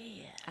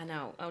sad. I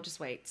know. Oh,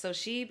 just wait. So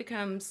she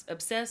becomes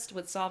obsessed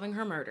with solving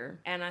her murder.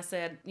 And I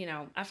said,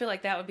 I feel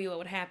like that would be what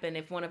would happen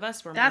if one of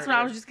us were murdered. That's what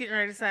I was just getting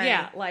ready to say.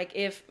 Yeah, like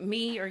if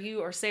me or you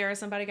or Sarah,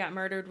 somebody got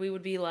murdered, we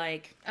would be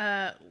like...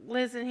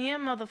 listen here,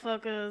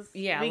 motherfuckers.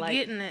 Yeah, we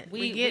getting it.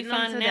 We getting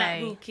finding out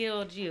today. who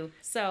killed you.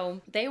 So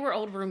they were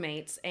old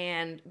roommates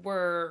and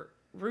were...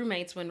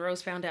 roommates when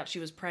Rose found out she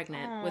was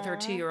pregnant with her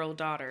 2-year-old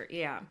daughter.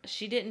 Yeah.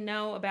 She didn't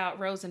know about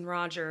Rose and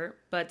Roger,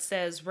 but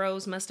says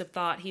Rose must have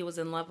thought he was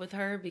in love with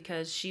her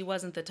because she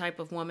wasn't the type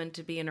of woman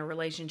to be in a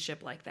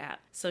relationship like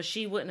that. So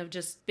she wouldn't have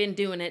just been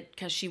doing it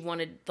because she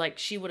wanted, like,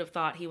 she would have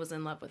thought he was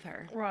in love with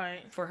her. Right.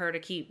 For her to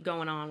keep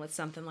going on with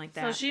something like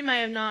that. So she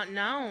may have not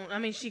known. I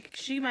mean,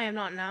 she may have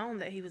not known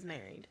that he was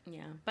married.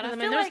 Yeah. But I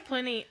mean, there's like,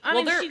 plenty.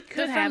 They're She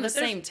could from have the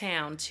same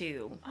town,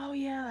 too. Oh,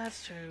 yeah,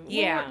 that's true.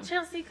 Yeah. Lord,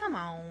 Chelsea, come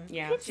on.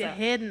 Yeah. Get your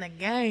head in the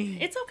game.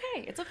 It's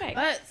okay. It's okay.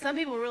 But some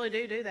people really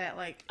do that.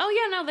 Like, oh,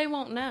 yeah, no, they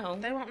won't know.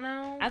 They won't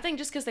know. I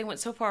think just because they went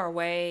so far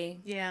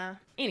away. Yeah.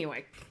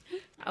 Anyway.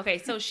 Okay,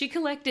 so she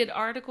collected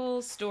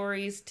articles,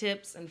 stories,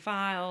 tips, and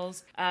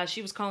files.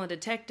 She was calling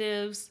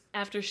detectives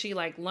after she,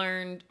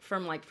 learned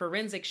from,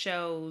 forensic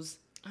shows.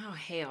 Oh,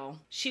 hell.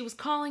 She was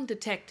calling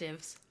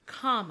detectives,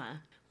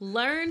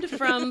 learned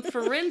from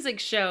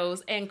forensic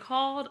shows and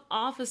called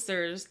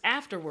officers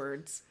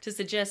afterwards to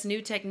suggest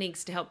new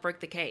techniques to help break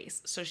the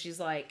case. So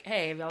she's like,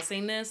 hey, have y'all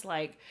seen this?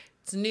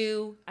 It's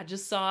new. I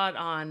just saw it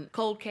on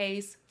Cold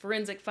Case,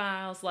 Forensic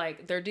Files.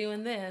 They're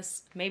doing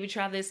this. Maybe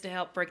try this to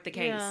help break the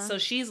case. Yeah. So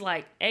she's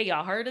like, hey,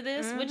 y'all heard of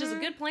this? Mm-hmm. Which is a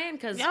good plan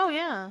because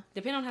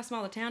depending on how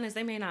small the town is,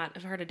 they may not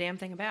have heard a damn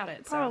thing about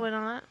it. Probably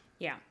not.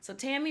 Yeah. So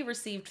Tammy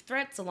received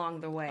threats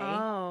along the way.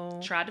 Oh.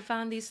 Tried to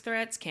find these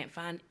threats. Can't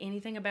find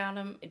anything about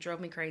them. It drove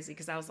me crazy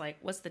because I was like,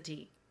 what's the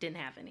tea? Didn't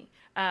have any.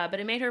 But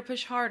it made her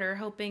push harder,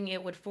 hoping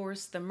it would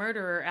force the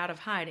murderer out of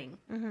hiding.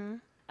 Mm-hmm.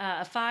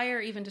 A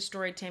fire even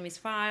destroyed Tammy's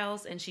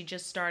files, and she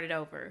just started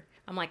over.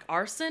 I'm like,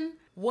 arson?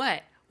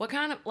 What? What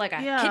kind of, a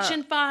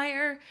kitchen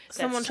fire?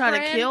 Someone tried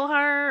to kill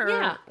her? Or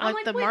yeah.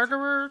 the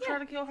murderer tried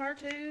to kill her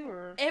too?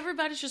 Or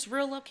everybody's just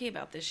real low-key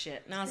about this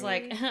shit. And I was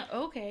like,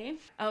 okay.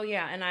 Oh,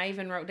 yeah, and I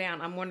even wrote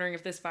down, I'm wondering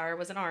if this fire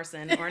was an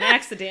arson or an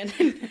accident.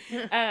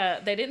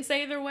 They didn't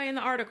say either way in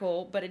the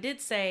article, but it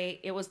did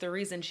say it was the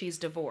reason she's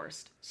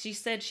divorced. She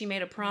said she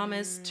made a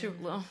promise to...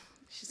 Well,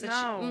 she said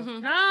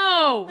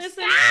No!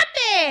 Stop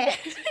it!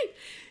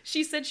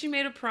 She said she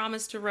made a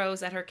promise to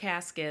Rose at her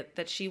casket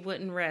that she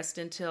wouldn't rest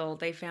until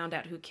they found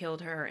out who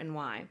killed her and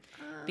why.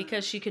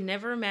 Because she could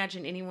never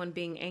imagine anyone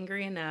being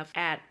angry enough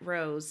at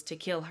Rose to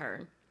kill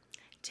her.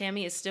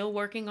 Tammy is still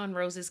working on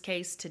Rose's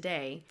case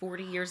today,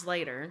 40 years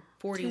later.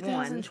 41.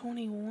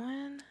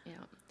 2021? Yeah.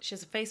 She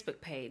has a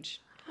Facebook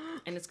page,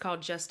 and it's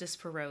called Justice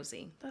for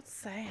Rosie. That's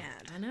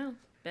sad. I know.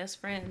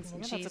 Best friends. I'm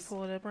about to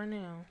pull it up right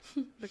now.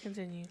 But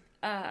continue.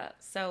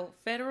 So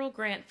federal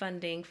grant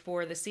funding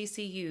for the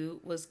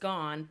CCU was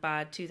gone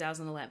by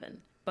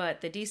 2011.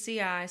 but the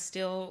DCI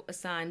still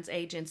assigns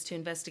agents to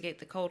investigate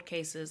the cold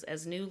cases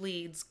as new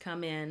leads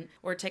come in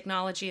or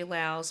technology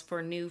allows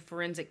for new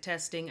forensic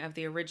testing of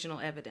the original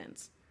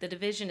evidence. The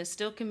division is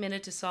still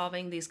committed to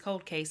solving these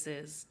cold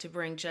cases to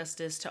bring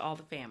justice to all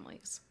the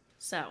families.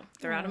 So,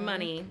 they're out of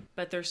money,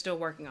 but they're still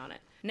working on it.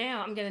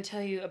 Now, I'm going to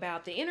tell you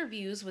about the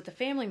interviews with the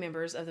family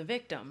members of the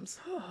victims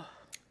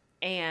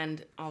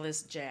and all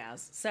this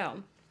jazz.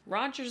 So,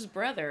 Roger's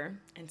brother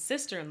and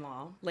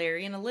sister-in-law,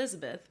 Larry and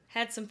Elizabeth,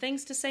 had some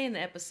things to say in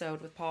the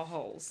episode with Paul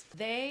Holes.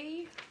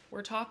 They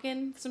were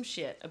talking some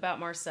shit about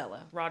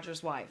Marcella,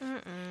 Roger's wife.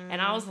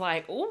 And I was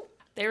like, ooh.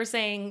 They were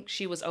saying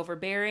she was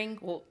overbearing.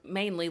 Well,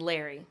 mainly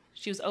Larry.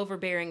 She was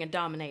overbearing and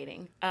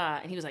dominating.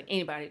 And he was like,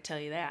 anybody would tell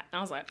you that. And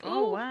I was like,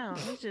 oh, wow.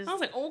 I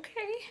was like,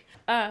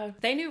 okay.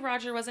 They knew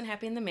Roger wasn't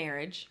happy in the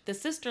marriage. The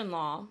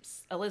sister-in-law,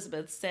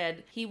 Elizabeth,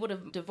 said he would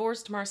have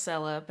divorced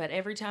Marcella, but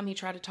every time he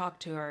tried to talk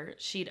to her,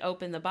 she'd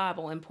open the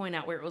Bible and point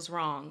out where it was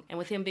wrong. And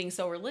with him being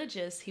so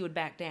religious, he would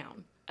back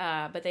down.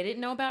 But they didn't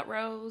know about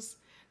Rose.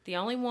 The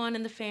only one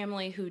in the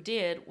family who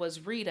did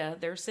was Rita,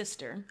 their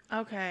sister.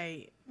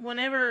 Okay.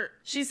 Whenever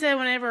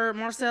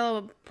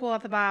Marcella would pull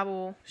out the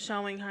Bible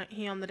showing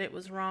him that it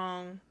was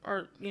wrong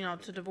or,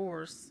 to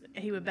divorce,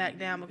 he would back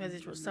down because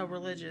he was so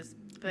religious.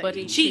 But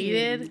he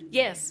cheated?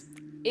 Yes.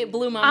 It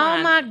blew my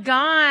mind. Oh my God.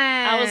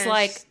 I was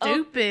like,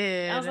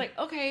 stupid. I was like,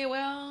 okay,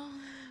 well.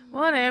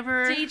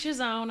 Whatever. To each his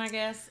own, I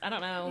guess. I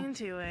don't know.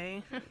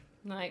 Anyway.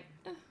 Like,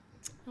 I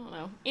don't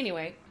know.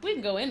 Anyway, we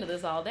can go into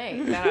this all day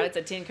about how it's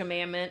a 10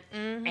 Commandment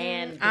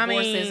and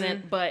divorce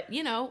isn't, but,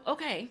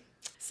 okay.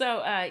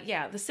 So,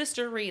 the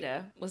sister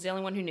Rita was the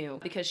only one who knew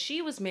because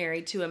she was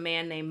married to a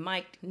man named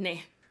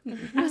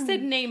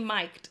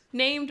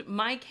named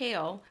Mike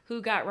Hale,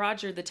 who got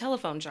Roger the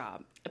telephone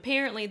job.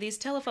 Apparently, these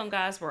telephone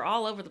guys were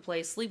all over the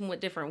place, sleeping with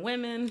different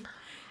women,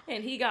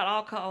 and he got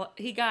all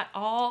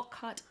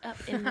caught up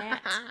in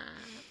that.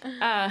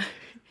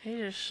 He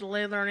just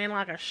slithered in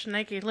like a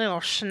snaky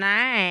little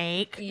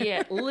snake.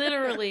 Yeah,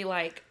 literally,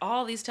 like,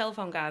 all these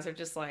telephone guys are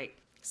just, like,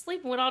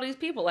 sleeping with all these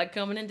people, like,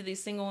 coming into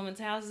these single women's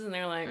houses, and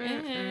they're like,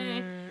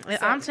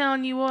 So, I'm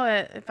telling you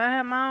what, if I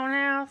had my own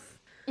house,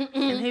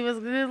 and he was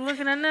good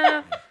looking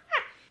enough,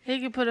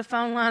 he could put a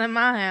phone line in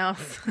my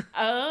house.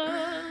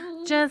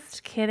 Oh.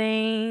 Just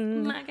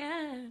kidding. My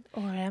God.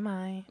 Or am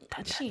I?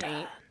 She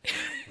ain't.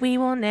 We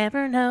will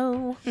never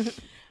know.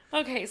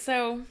 Okay,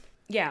 so,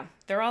 yeah,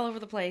 they're all over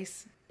the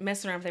place,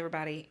 messing around with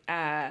everybody.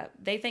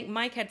 They think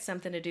Mike had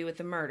something to do with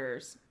the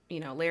murders,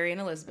 Larry and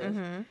Elizabeth,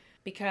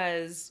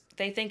 because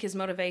they think his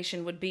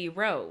motivation would be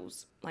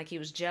Rose, like he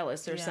was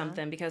jealous or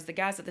something, because the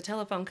guys at the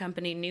telephone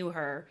company knew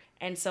her,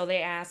 and so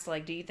they asked,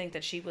 like, do you think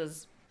that she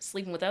was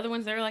sleeping with other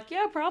ones? They were like,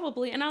 yeah,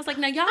 probably. And I was like,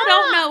 now, y'all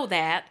don't know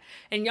that.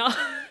 And y'all,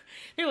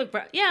 they're like,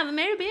 yeah, they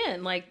may have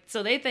been. Like,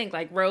 so they think,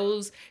 like,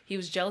 Rose, he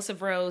was jealous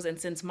of Rose, and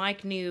since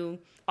Mike knew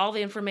all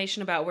the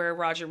information about where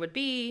Roger would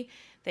be,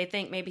 they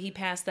think maybe he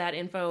passed that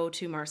info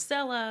to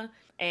Marcella,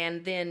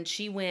 and then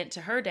she went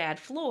to her dad,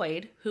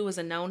 Floyd, who was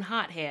a known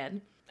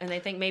hothead, and they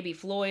think maybe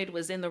Floyd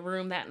was in the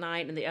room that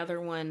night, and the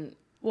other one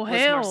was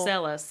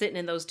Marcella, sitting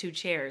in those two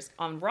chairs,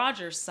 on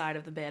Roger's side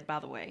of the bed, by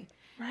the way.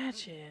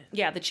 Ratchet.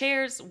 Yeah, the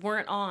chairs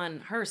weren't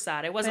on her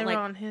side. It wasn't they were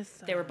like on his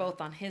side. They were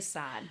both on his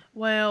side.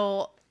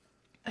 Well,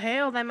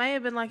 hell, they may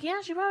have been like,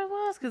 yeah, she probably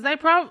was, because they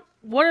probably.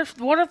 What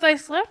if they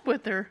slept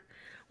with her?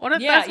 What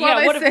if that's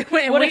why they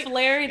said? What if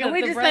Larry, the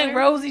we just brother, think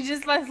Rosie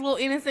just like this little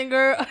innocent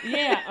girl?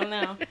 Yeah,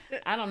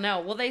 I don't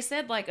know. Well, they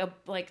said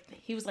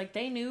he was like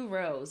they knew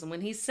Rose, and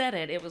when he said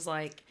it, it was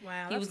like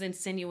he was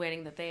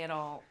insinuating that they had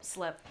all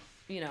slept.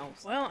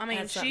 Well, I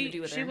mean,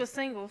 she was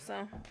single,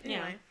 so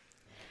anyway.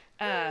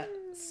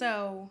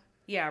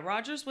 Yeah.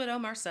 Roger's widow,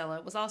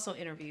 Marcella, was also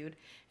interviewed,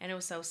 and it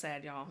was so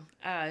sad, y'all.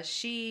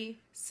 She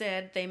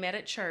said they met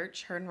at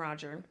church, her and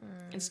Roger,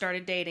 and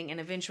started dating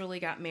and eventually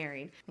got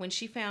married. When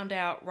she found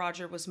out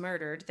Roger was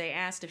murdered, they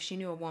asked if she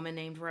knew a woman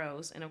named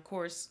Rose, and of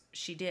course,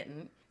 she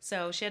didn't.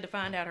 So she had to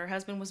find out her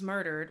husband was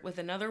murdered with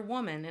another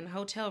woman in a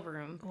hotel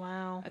room.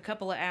 Wow. A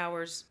couple of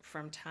hours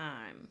from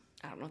time.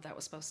 I don't know what that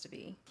was supposed to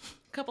be.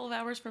 A couple of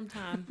hours from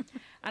time.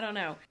 I don't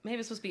know. Maybe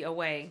it's supposed to be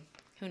away.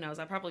 Who knows?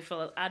 I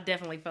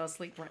definitely fell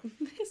asleep right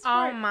this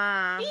part. Oh,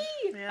 my.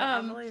 Yeah,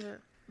 I believe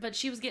it. But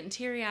she was getting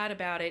teary-eyed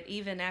about it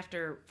even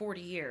after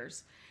 40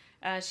 years.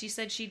 She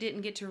said she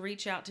didn't get to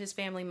reach out to his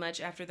family much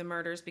after the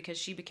murders because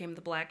she became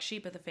the black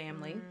sheep of the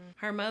family.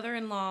 Her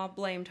mother-in-law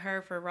blamed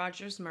her for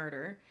Roger's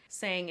murder,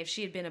 saying if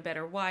she had been a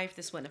better wife,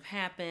 this wouldn't have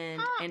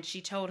happened. And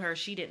she told her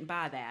she didn't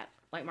buy that.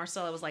 Like,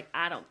 Marcella was like,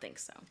 I don't think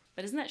so.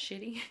 But isn't that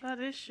shitty? That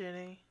is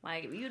shitty.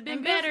 Like, if you'd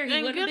been better,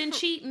 he wouldn't have been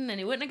cheating, and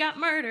he wouldn't have got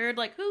murdered.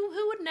 Like,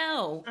 who would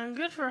know? And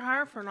good for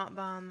her for not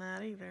buying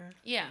that either.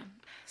 Yeah.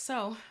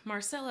 So,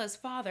 Marcella's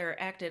father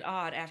acted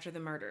odd after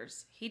the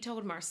murders. He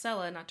told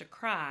Marcella not to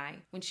cry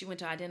when she went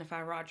to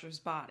identify Roger's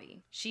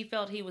body. She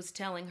felt he was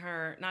telling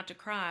her not to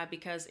cry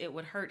because it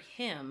would hurt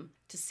him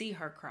to see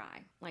her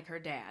cry, like her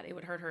dad. It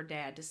would hurt her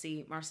dad to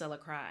see Marcella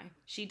cry.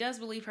 She does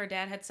believe her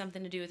dad had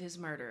something to do with his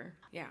murder.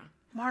 Yeah.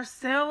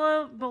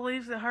 Marcella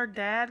believes that her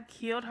dad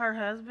killed her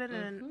husband,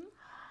 and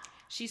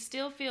She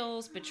still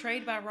feels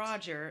betrayed by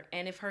Roger,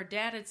 and if her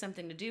dad had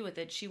something to do with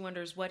it, she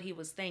wonders what he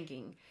was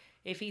thinking.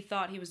 If he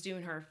thought he was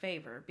doing her a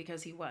favor,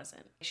 because he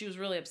wasn't. She was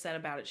really upset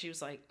about it. She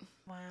was like,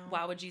 wow,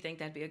 why would you think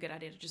that'd be a good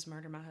idea to just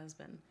murder my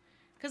husband?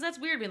 Because that's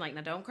weird being like,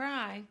 now don't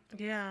cry.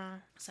 Yeah.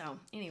 So,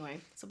 anyway.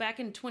 So, back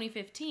in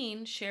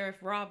 2015, Sheriff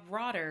Rob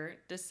Rotter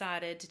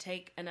decided to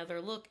take another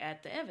look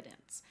at the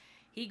evidence.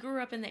 He grew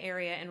up in the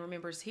area and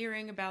remembers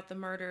hearing about the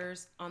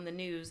murders on the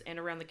news and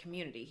around the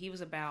community. He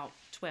was about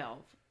 12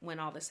 when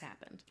all this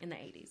happened in the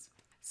 80s.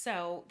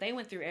 So, they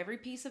went through every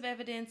piece of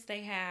evidence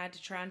they had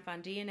to try and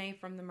find DNA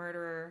from the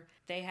murderer.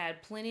 They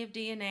had plenty of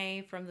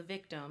DNA from the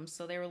victims,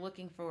 so they were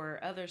looking for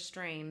other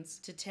strains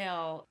to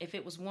tell if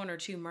it was one or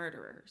two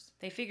murderers.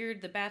 They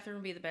figured the bathroom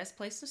would be the best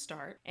place to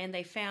start, and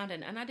they found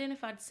an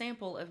unidentified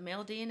sample of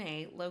male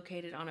DNA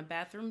located on a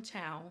bathroom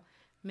towel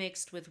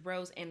mixed with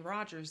Rose and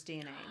Roger's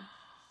DNA.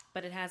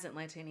 But it hasn't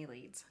led to any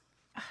leads.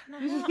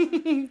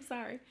 No.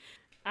 Sorry.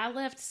 I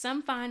left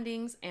some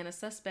findings and a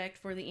suspect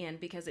for the end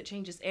because it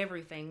changes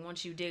everything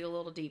once you dig a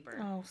little deeper.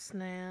 Oh,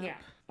 snap. Yeah,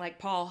 like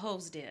Paul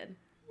Hose did.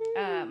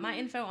 My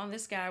info on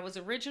this guy was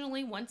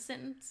originally one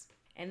sentence,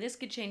 and this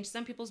could change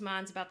some people's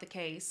minds about the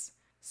case.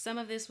 Some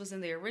of this was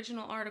in the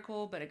original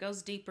article, but it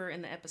goes deeper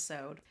in the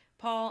episode.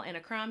 Paul and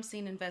a crime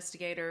scene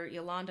investigator,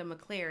 Yolanda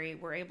McClary,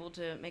 were able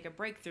to make a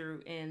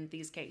breakthrough in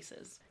these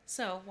cases.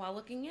 So, while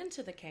looking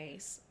into the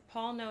case,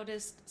 Paul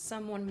noticed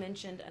someone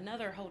mentioned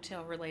another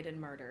hotel-related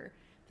murder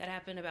that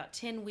happened about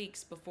 10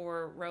 weeks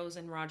before Rose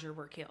and Roger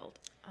were killed.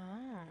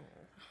 Oh.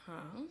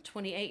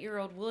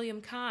 28-year-old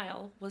William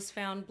Kyle was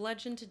found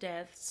bludgeoned to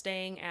death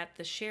staying at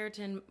the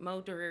Sheraton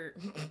Motor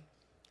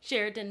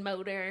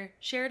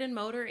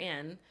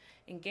Inn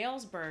in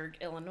Galesburg,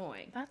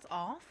 Illinois. That's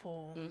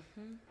awful.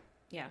 Mm-hmm.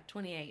 Yeah,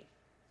 28.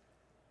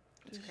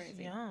 It's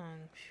crazy.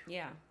 Young.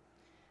 Yeah.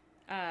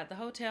 The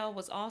hotel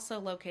was also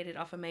located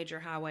off a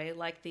major highway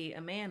like the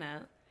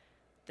Amana.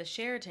 The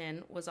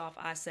Sheraton was off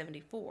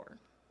I-74.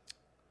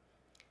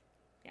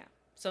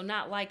 So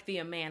not like the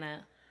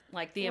Amana.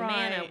 Like the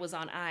Amana was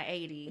on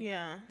I-80.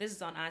 Yeah. This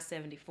is on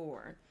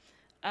I-74.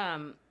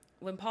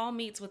 When Paul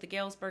meets with the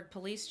Galesburg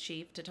police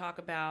chief to talk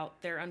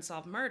about their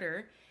unsolved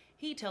murder,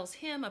 he tells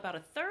him about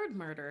a third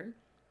murder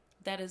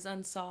that is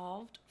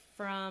unsolved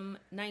from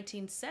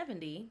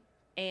 1970,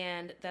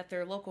 and that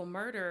their local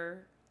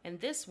murder and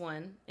this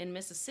one in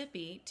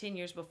Mississippi 10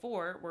 years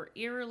before were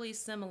eerily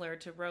similar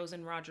to Rose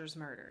and Roger's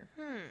murder.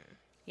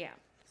 Yeah.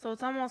 So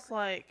it's almost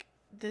like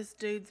this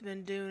dude's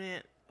been doing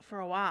it for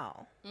a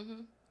while.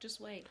 Mm-hmm.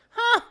 Just wait.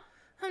 Huh!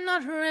 I'm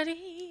not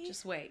ready.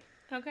 Just wait.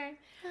 Okay.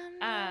 I'm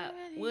not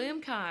ready. William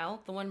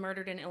Kyle, the one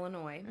murdered in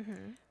Illinois,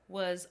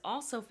 was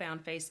also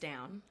found face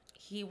down.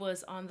 He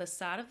was on the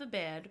side of the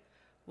bed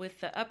with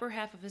the upper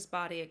half of his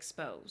body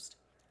exposed.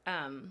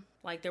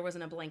 Like there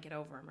wasn't a blanket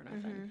over him or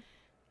nothing.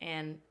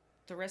 And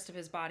the rest of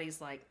his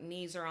body's like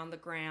knees are on the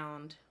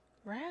ground.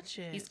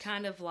 Ratchet. He's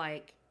kind of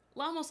like,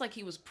 almost like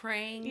he was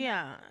praying.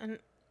 Yeah.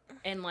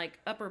 And like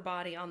upper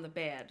body on the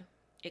bed.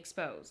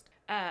 Exposed.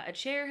 A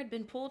chair had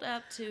been pulled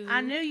up to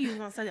I knew you were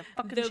going to say the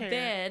fucking chair. The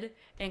bed,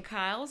 and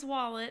Kyle's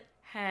wallet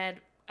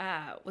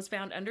was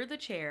found under the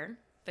chair.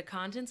 The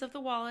contents of the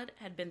wallet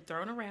had been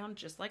thrown around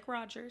just like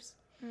Roger's.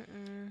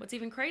 What's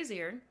even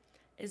crazier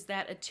is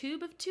that a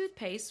tube of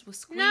toothpaste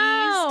was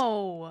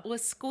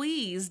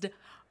squeezed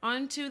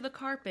onto the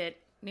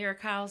carpet near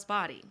Kyle's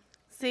body.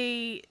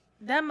 See,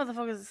 that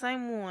motherfucker's the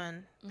same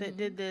one that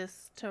did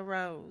this to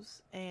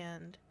Rose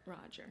and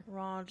Roger.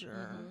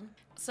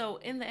 So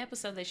in the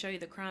episode, they show you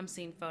the crime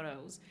scene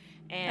photos.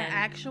 And the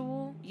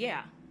actual?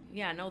 Yeah,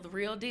 no, the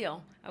real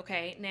deal.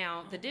 Okay,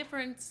 now the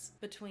difference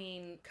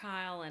between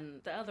Kyle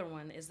and the other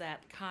one is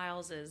that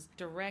Kyle's is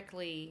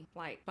directly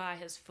like by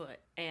his foot,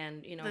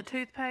 and you know the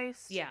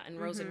toothpaste. Yeah, and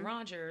Rose and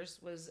Roger's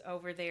was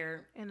over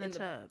there in the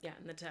tub. Yeah,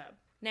 in the tub.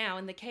 Now,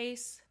 in the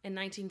case in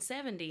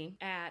 1970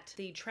 at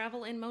the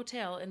Travel Inn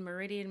Motel in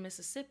Meridian,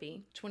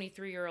 Mississippi,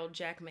 23-year-old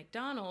Jack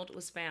McDonald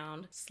was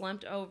found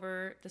slumped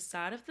over the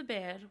side of the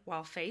bed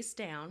while face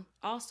down,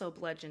 also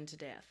bludgeoned to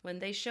death. When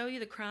they show you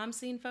the crime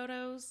scene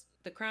photos,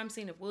 the crime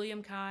scene of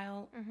William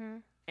Kyle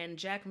and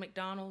Jack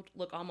McDonald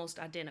look almost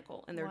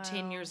identical, and they're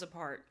 10 years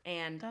apart.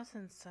 And that's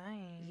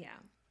insane. Yeah,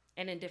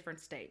 and in different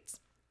states.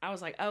 I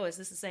was like, oh, is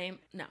this the same?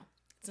 No,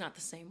 it's not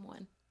the same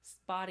one. His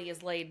body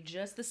is laid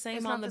just the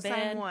same on the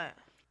bed. Same what?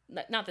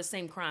 Not the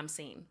same crime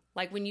scene.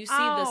 Like when you see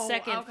the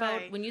second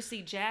photo, when you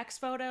see Jack's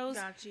photos,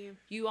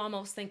 you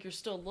almost think you're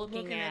still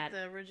looking at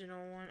the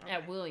original one. Okay.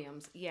 At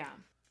Williams. Yeah.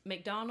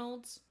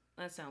 McDonald's,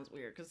 that sounds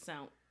weird because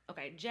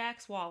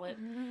Jack's wallet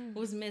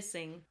was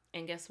missing,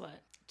 and guess what?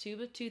 A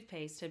tube of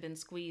toothpaste had been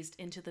squeezed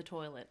into the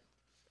toilet.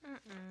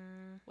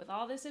 With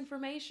all this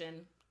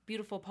information,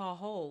 beautiful Paul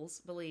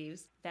Holes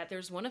believes that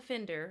there's one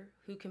offender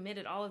who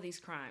committed all of these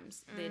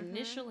crimes. The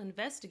initial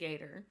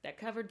investigator that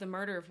covered the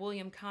murder of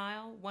William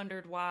Kyle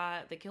wondered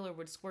why the killer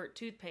would squirt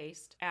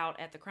toothpaste out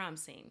at the crime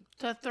scene.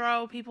 To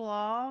throw people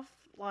off?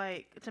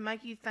 Like, to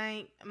make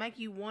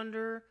you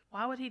wonder,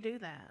 why would he do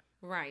that?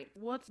 Right.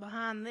 What's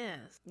behind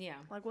this? Yeah.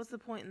 Like, what's the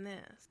point in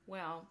this?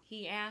 Well,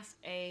 he asked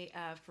a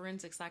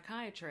forensic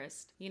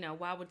psychiatrist,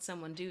 why would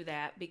someone do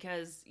that?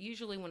 Because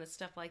usually when it's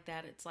stuff like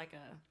that, it's like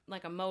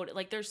a motive.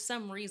 Like, there's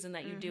some reason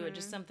that you do it,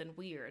 just something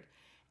weird.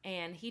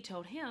 And he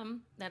told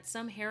him that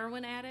some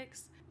heroin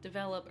addicts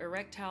develop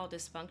erectile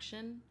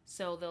dysfunction,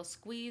 so they'll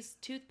squeeze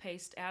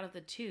toothpaste out of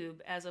the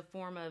tube as a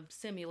form of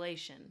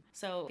simulation.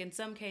 So in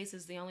some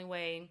cases, the only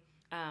way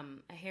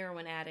a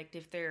heroin addict,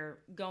 if they're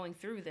going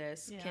through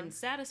this, can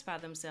satisfy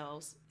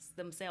themselves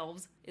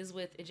is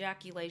with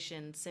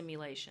ejaculation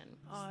simulation.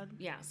 Odd.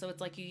 Yeah, so it's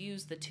like you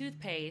use the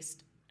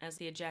toothpaste as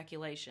the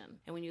ejaculation.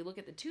 And when you look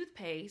at the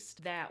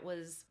toothpaste,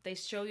 they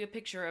show you a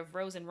picture of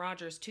Rose and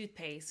Roger's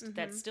toothpaste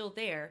that's still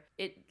there.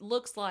 It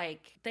looks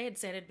like they had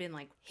said it had been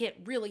like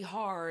hit really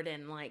hard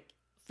and like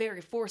very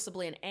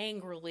forcibly and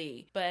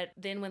angrily. But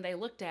then when they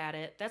looked at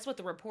it, that's what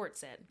the report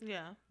said.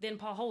 Yeah. Then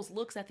Paul Holes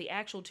looks at the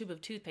actual tube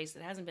of toothpaste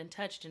that hasn't been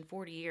touched in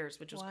 40 years,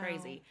 which was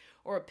crazy.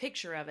 Or a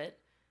picture of it.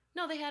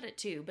 No, they had it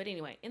too. But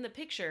anyway, in the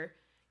picture,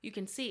 you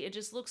can see it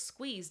just looks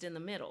squeezed in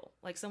the middle.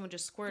 Like someone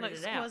just squirted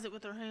it out. Squeeze it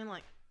with their hand,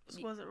 like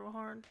squeeze it real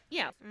hard.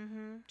 Yeah.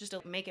 Mm-hmm. Just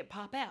to make it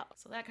pop out.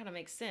 So that kind of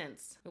makes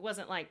sense. It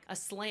wasn't like a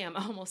slam.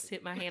 I almost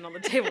hit my hand on the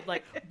table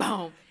like,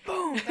 boom.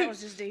 Boom. That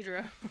was just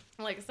Deidre.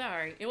 Like,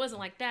 sorry. It wasn't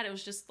like that. It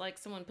was just like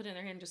someone put in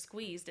their hand, just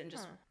squeezed and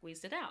just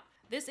squeezed it out.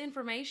 This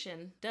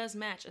information does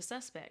match a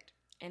suspect.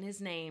 And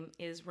his name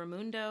is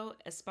Raimundo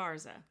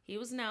Esparza. He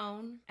was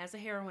known as a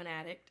heroin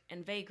addict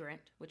and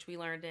vagrant, which we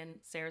learned in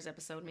Sarah's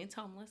episode, means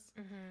homeless.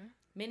 Mm-hmm.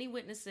 Many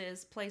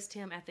witnesses placed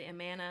him at the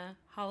Amana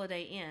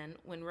Holiday Inn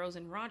when Rose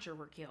and Roger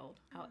were killed.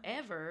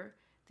 However,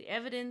 the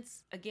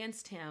evidence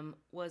against him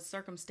was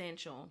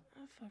circumstantial.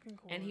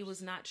 And he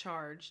was not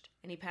charged,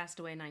 and he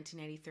passed away in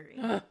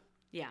 1983.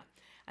 Yeah.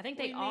 I think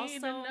they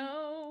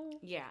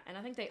and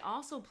I think they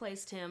also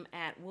placed him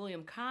at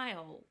William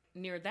Kyle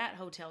near that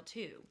hotel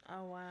too.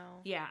 Oh,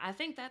 wow. Yeah, I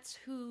think that's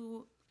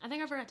who... I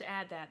think I forgot to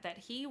add that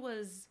he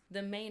was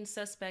the main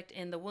suspect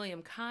in the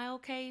William Kyle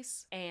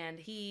case, and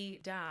he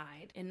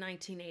died in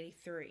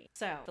 1983.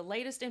 So, the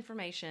latest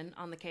information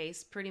on the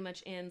case pretty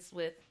much ends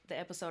with the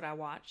episode I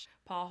watched.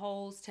 Paul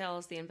Holes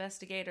tells the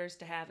investigators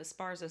to have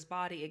Esparza's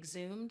body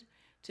exhumed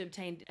to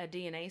obtain a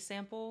DNA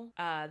sample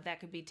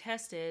that could be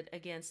tested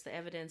against the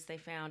evidence they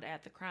found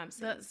at the crime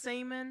scene. That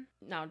semen?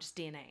 No, just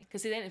DNA.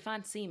 Because they didn't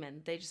find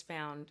semen. They just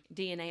found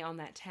DNA on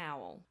that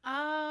towel.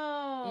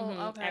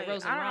 Oh, okay. At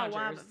Rose and I don't Rogers.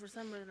 know why, but for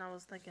some reason I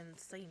was thinking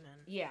semen.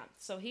 Yeah.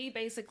 So he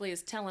basically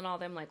is telling all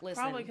them, like,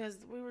 listen. Probably because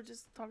we were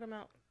just talking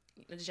about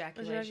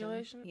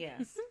ejaculation.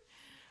 Yes.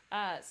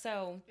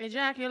 So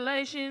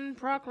ejaculation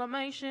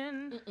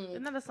proclamation.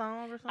 Isn't that a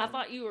song or something? I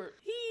thought you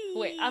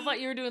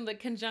were doing the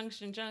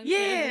conjunction junction.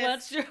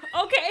 Yes.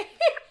 Okay.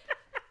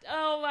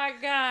 Oh my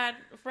God!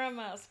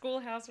 From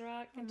Schoolhouse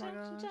Rock.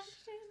 Conjunction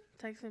junction.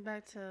 Takes me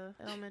back to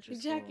elementary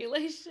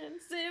ejaculation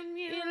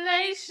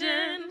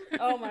simulation.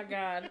 Oh my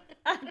God!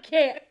 I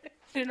can't.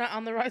 You're not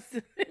on the right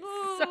side.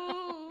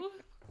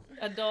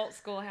 Adult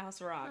Schoolhouse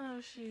Rock.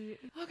 Oh, shoot.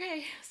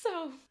 Okay,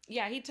 so,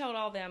 yeah, he told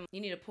all them, you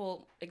need to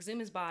exhume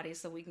his body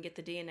so we can get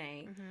the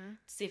DNA,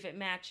 see if it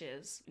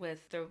matches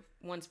with the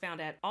ones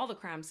found at all the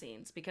crime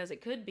scenes, because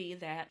it could be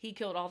that he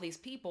killed all these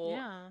people,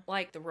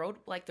 like the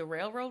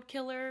railroad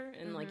killer,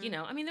 and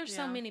there's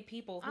so many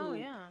people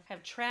who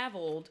have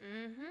traveled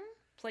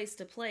place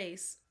to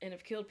place and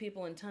have killed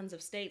people in tons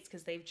of states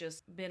because they've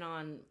just been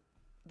on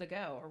the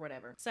go or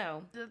whatever.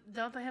 So,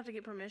 don't they have to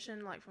get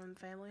permission, like, from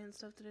family and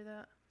stuff to do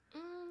that?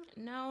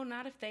 No,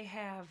 not if they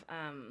have,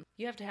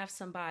 you have to have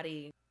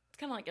somebody, it's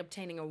kind of like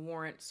obtaining a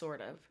warrant,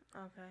 sort of.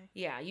 Okay.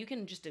 Yeah, you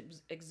can just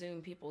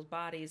exhume people's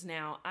bodies.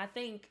 Now, I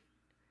think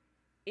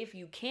if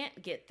you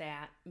can't get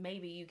that,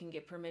 maybe you can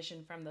get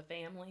permission from the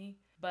family.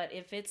 But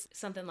if it's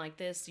something like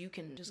this, you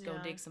can just go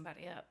dig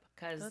somebody up.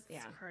 That's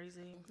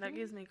crazy. That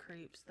gives me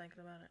creeps thinking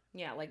about it.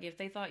 Yeah, like if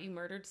they thought you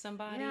murdered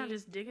somebody. Yeah,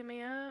 just digging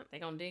me up. They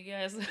gonna dig your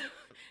ass up.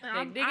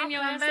 I'll digging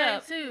your ass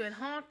up too and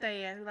haunt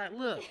their ass. Like,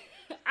 look,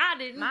 I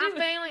didn't my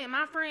family and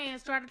my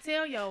friends tried to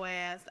tell your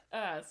ass.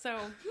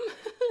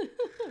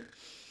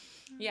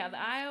 Yeah, the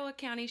Iowa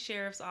County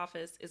Sheriff's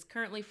Office is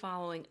currently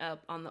following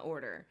up on the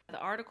order. The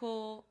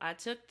article I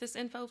took this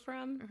info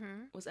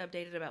from was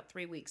updated about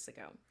 3 weeks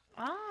ago.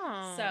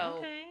 Oh, so,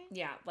 okay.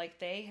 Yeah, like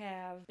they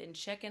have been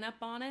checking up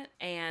on it,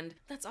 and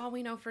that's all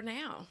we know for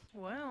now.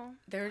 Well,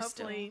 they're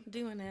still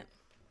doing it.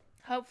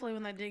 Hopefully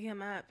when they dig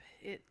him up,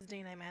 his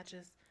DNA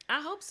matches.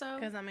 I hope so.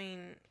 Because,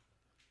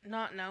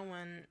 not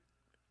knowing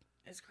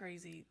is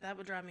crazy. That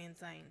would drive me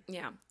insane.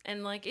 Yeah,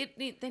 and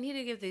they need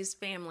to give these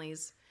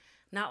families...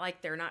 Not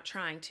like they're not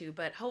trying to,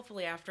 but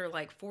hopefully after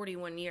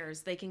 41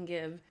 years, they can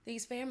give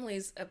these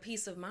families a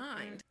peace of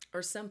mind.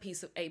 Or some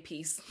piece of...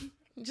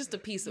 Just a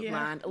piece of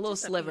mind. A little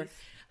sliver.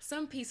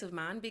 Some peace of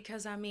mind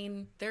because,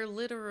 they're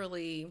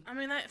literally...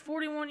 that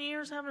 41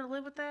 years having to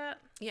live with that?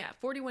 Yeah,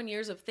 41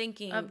 years of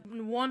thinking... Of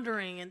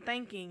wondering and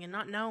thinking and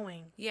not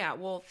knowing. Yeah,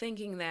 well,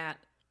 thinking that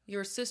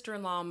your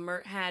sister-in-law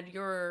had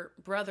your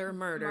brother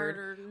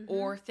murdered.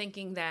 Or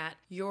thinking that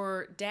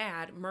your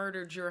dad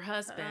murdered your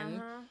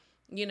husband...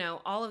 you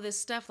know, all of this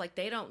stuff. Like,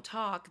 they don't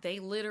talk. They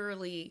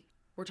literally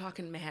were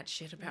talking mad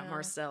shit about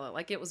Marcella.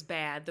 Like, it was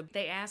bad.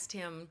 They asked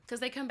him,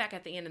 because they come back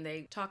at the end and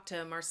they talk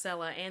to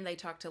Marcella and they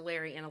talk to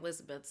Larry and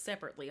Elizabeth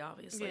separately,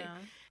 obviously. Yeah.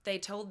 They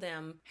told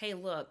them, hey,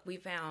 look, we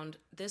found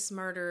this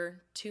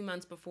murder 2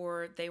 months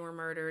before they were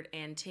murdered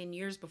and 10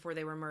 years before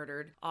they were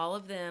murdered. All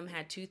of them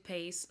had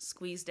toothpaste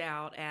squeezed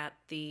out at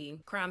the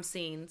crime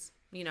scenes.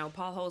 You know,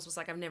 Paul Holes was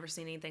like, I've never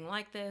seen anything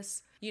like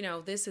this. You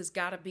know, this has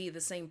got to be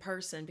the same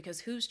person, because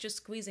who's just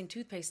squeezing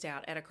toothpaste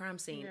out at a crime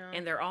scene? Yeah.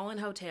 And they're all in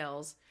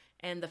hotels.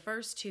 And the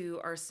first two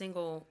are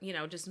single, you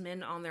know, just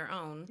men on their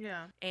own.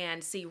 Yeah.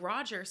 And see,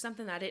 Roger,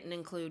 something I didn't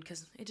include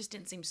because it just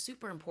didn't seem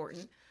super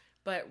important,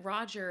 but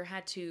Roger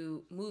had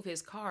to move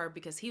his car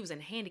because he was in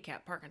a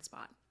handicapped parking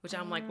spot, which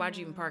I'm like, why'd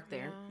you even park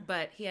there? Yeah.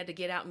 But he had to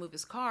get out and move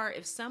his car.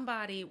 If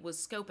somebody was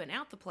scoping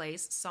out the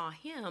place, saw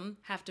him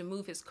have to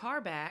move his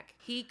car back,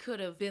 he could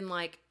have been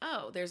like,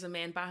 oh, there's a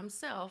man by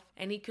himself.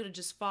 And he could have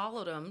just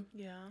followed him.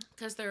 Yeah.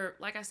 Because they're,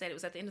 like I said, it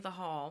was at the end of the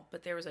hall,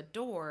 but there was a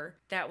door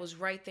that was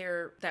right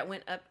there that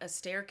went up a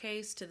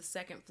staircase to the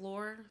second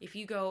floor. If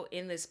you go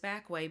in this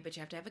back way, but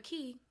you have to have a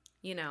key.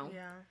 You know?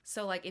 Yeah.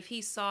 So, like, if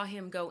he saw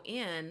him go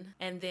in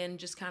and then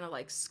just kind of,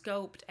 like,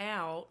 scoped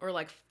out or,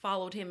 like,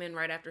 followed him in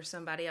right after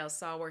somebody else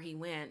saw where he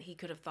went, he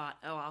could have thought,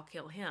 oh, I'll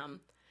kill him.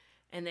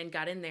 And then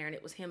got in there and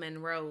it was him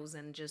and Rose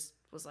and just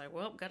was like,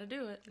 well, gotta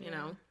do it, you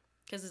know?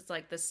 Because it's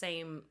like the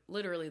same,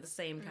 literally the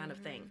same kind of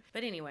thing.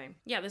 But anyway,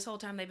 yeah, this whole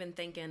time they've been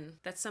thinking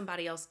that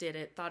somebody else did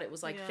it, thought it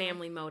was like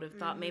family motive,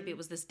 thought maybe it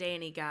was this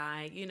Danny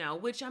guy, you know,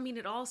 which, I mean,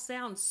 it all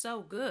sounds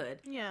so good.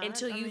 Yeah.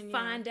 Until you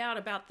find out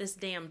about this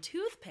damn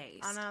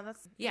toothpaste. I know,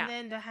 that's, and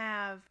then to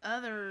have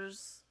other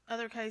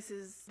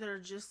cases that are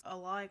just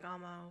alike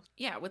almost.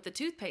 Yeah, with the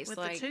toothpaste. With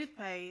the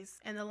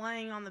toothpaste and the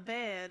laying on the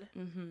bed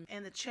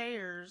and the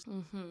chairs.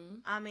 Mm-hmm.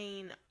 I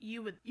mean,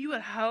 you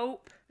would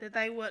hope that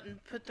they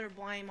wouldn't put their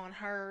blame on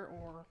her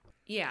or...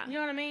 Yeah. You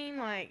know what I mean?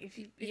 Like, if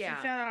you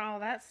found out all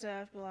that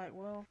stuff, be like,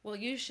 well... Well,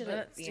 you should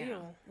have... Yeah.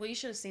 Well, you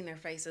should have seen their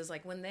faces.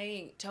 Like, when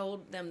they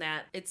told them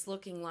that, it's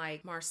looking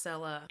like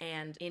Marcella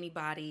and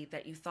anybody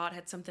that you thought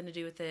had something to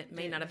do with it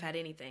may not have had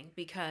anything.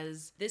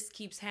 Because this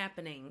keeps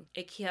happening.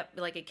 It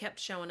kept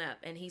showing up.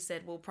 And he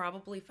said, we'll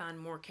probably find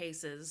more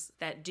cases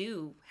that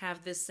do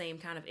have this same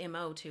kind of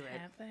MO to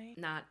it. Have they?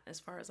 Not as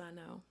far as I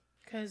know.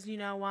 Because you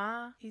know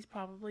why? He's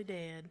probably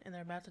dead, and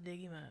they're about to dig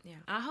him up. Yeah,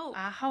 I hope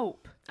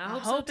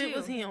so too. It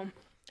was him.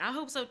 I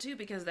hope so too,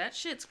 because that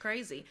shit's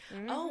crazy.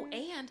 Mm-hmm. Oh,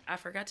 and I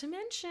forgot to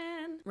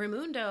mention,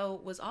 Raimundo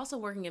was also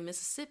working in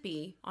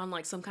Mississippi on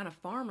like some kind of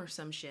farm or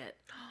some shit.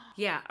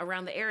 Yeah,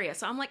 around the area.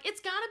 So I'm like,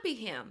 it's gotta be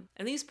him.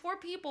 And these poor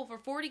people for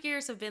 40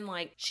 years have been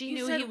like, you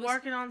knew he was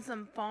working on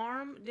some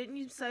farm. Didn't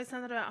you say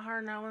something about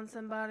her knowing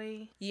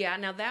somebody? Yeah,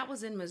 now that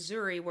was in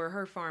Missouri where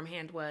her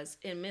farmhand was.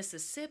 In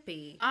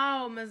Mississippi.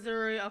 Oh,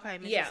 Missouri. Okay,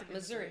 Mississippi. Yeah,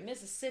 Missouri.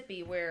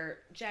 Mississippi, where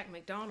Jack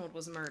McDonald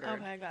was murdered.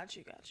 Okay, got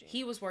you.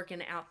 He was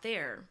working out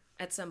there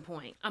at some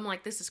point. I'm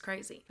like, this is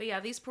crazy. But yeah,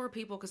 these poor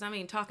people, because I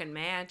mean, talking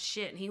mad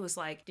shit. And he was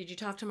like, did you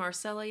talk to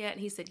Marcella yet?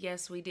 And he said,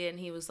 yes, we did. And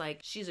he was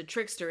like, she's a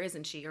trickster,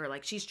 isn't she? Or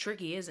like, she's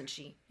tricky, isn't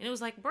she? And it was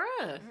like, bruh.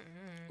 Mm-mm.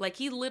 Like,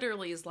 he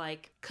literally is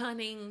like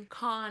cunning,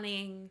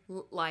 conning,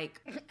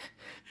 like,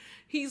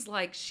 he's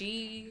like,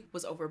 she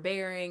was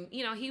overbearing.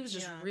 You know, he was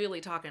just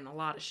really talking a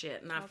lot of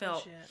shit. And I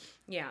felt...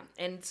 Yeah,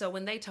 and so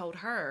when they told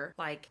her,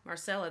 like,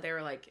 Marcella, they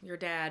were like, your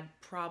dad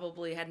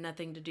probably had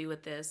nothing to do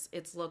with this.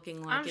 It's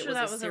looking like it was a serial killer. I'm sure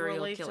that was a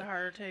relief to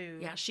her, too.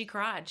 Yeah, she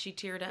cried. She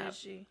teared up. Did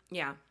she?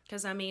 Yeah,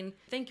 because, I mean,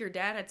 I think your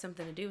dad had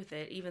something to do with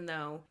it, even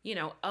though, you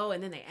know, oh,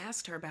 and then they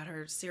asked her about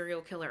her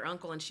serial killer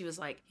uncle, and she was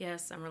like,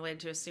 yes, I'm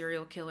related to a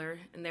serial killer.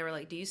 And they were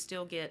like, do you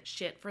still get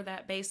shit for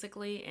that,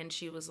 basically? And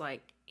she was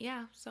like,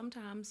 yeah,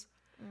 sometimes.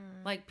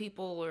 Like,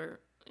 people are...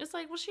 It's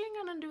like, well, she ain't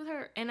got nothing to do with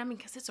her. And I mean,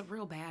 because it's a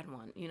real bad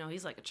one. You know,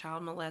 he's like a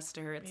child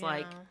molester. It's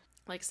like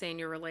saying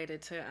you're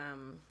related to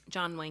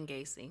John Wayne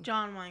Gacy.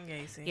 John Wayne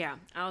Gacy. Yeah.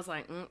 I was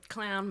like,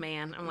 clown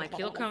man. I'm like,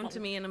 he'll come to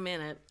me in a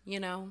minute. You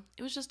know,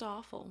 it was just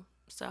awful.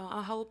 So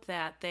I hope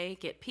that they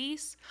get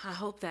peace. I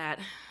hope that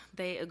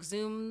they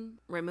exhume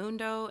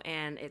Raimundo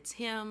and it's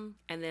him.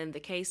 And then the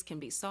case can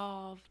be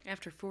solved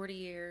after 40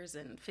 years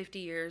and 50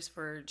 years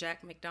for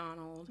Jack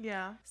McDonald.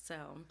 Yeah. So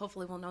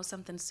hopefully we'll know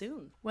something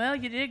soon. Well,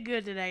 you did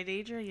good today,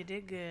 Deidre. You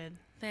did good.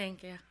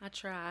 Thank you. I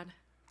tried.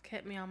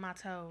 Kept me on my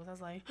toes. I was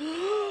like,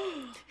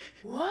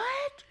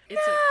 what?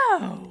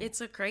 It's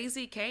a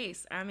crazy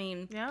case. I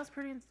mean. Yeah, it was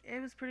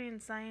pretty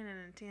insane and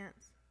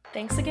intense.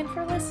 Thanks again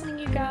for listening,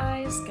 you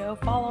guys. Go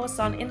follow us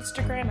on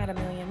Instagram at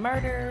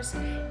 @1,000,000murders.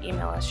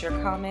 Email us your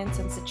comments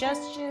and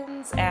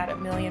suggestions at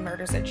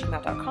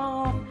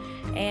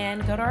 @1,000,000murders@gmail.com.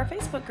 And go to our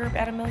Facebook group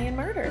at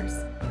 @1,000,000murders.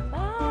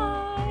 Bye!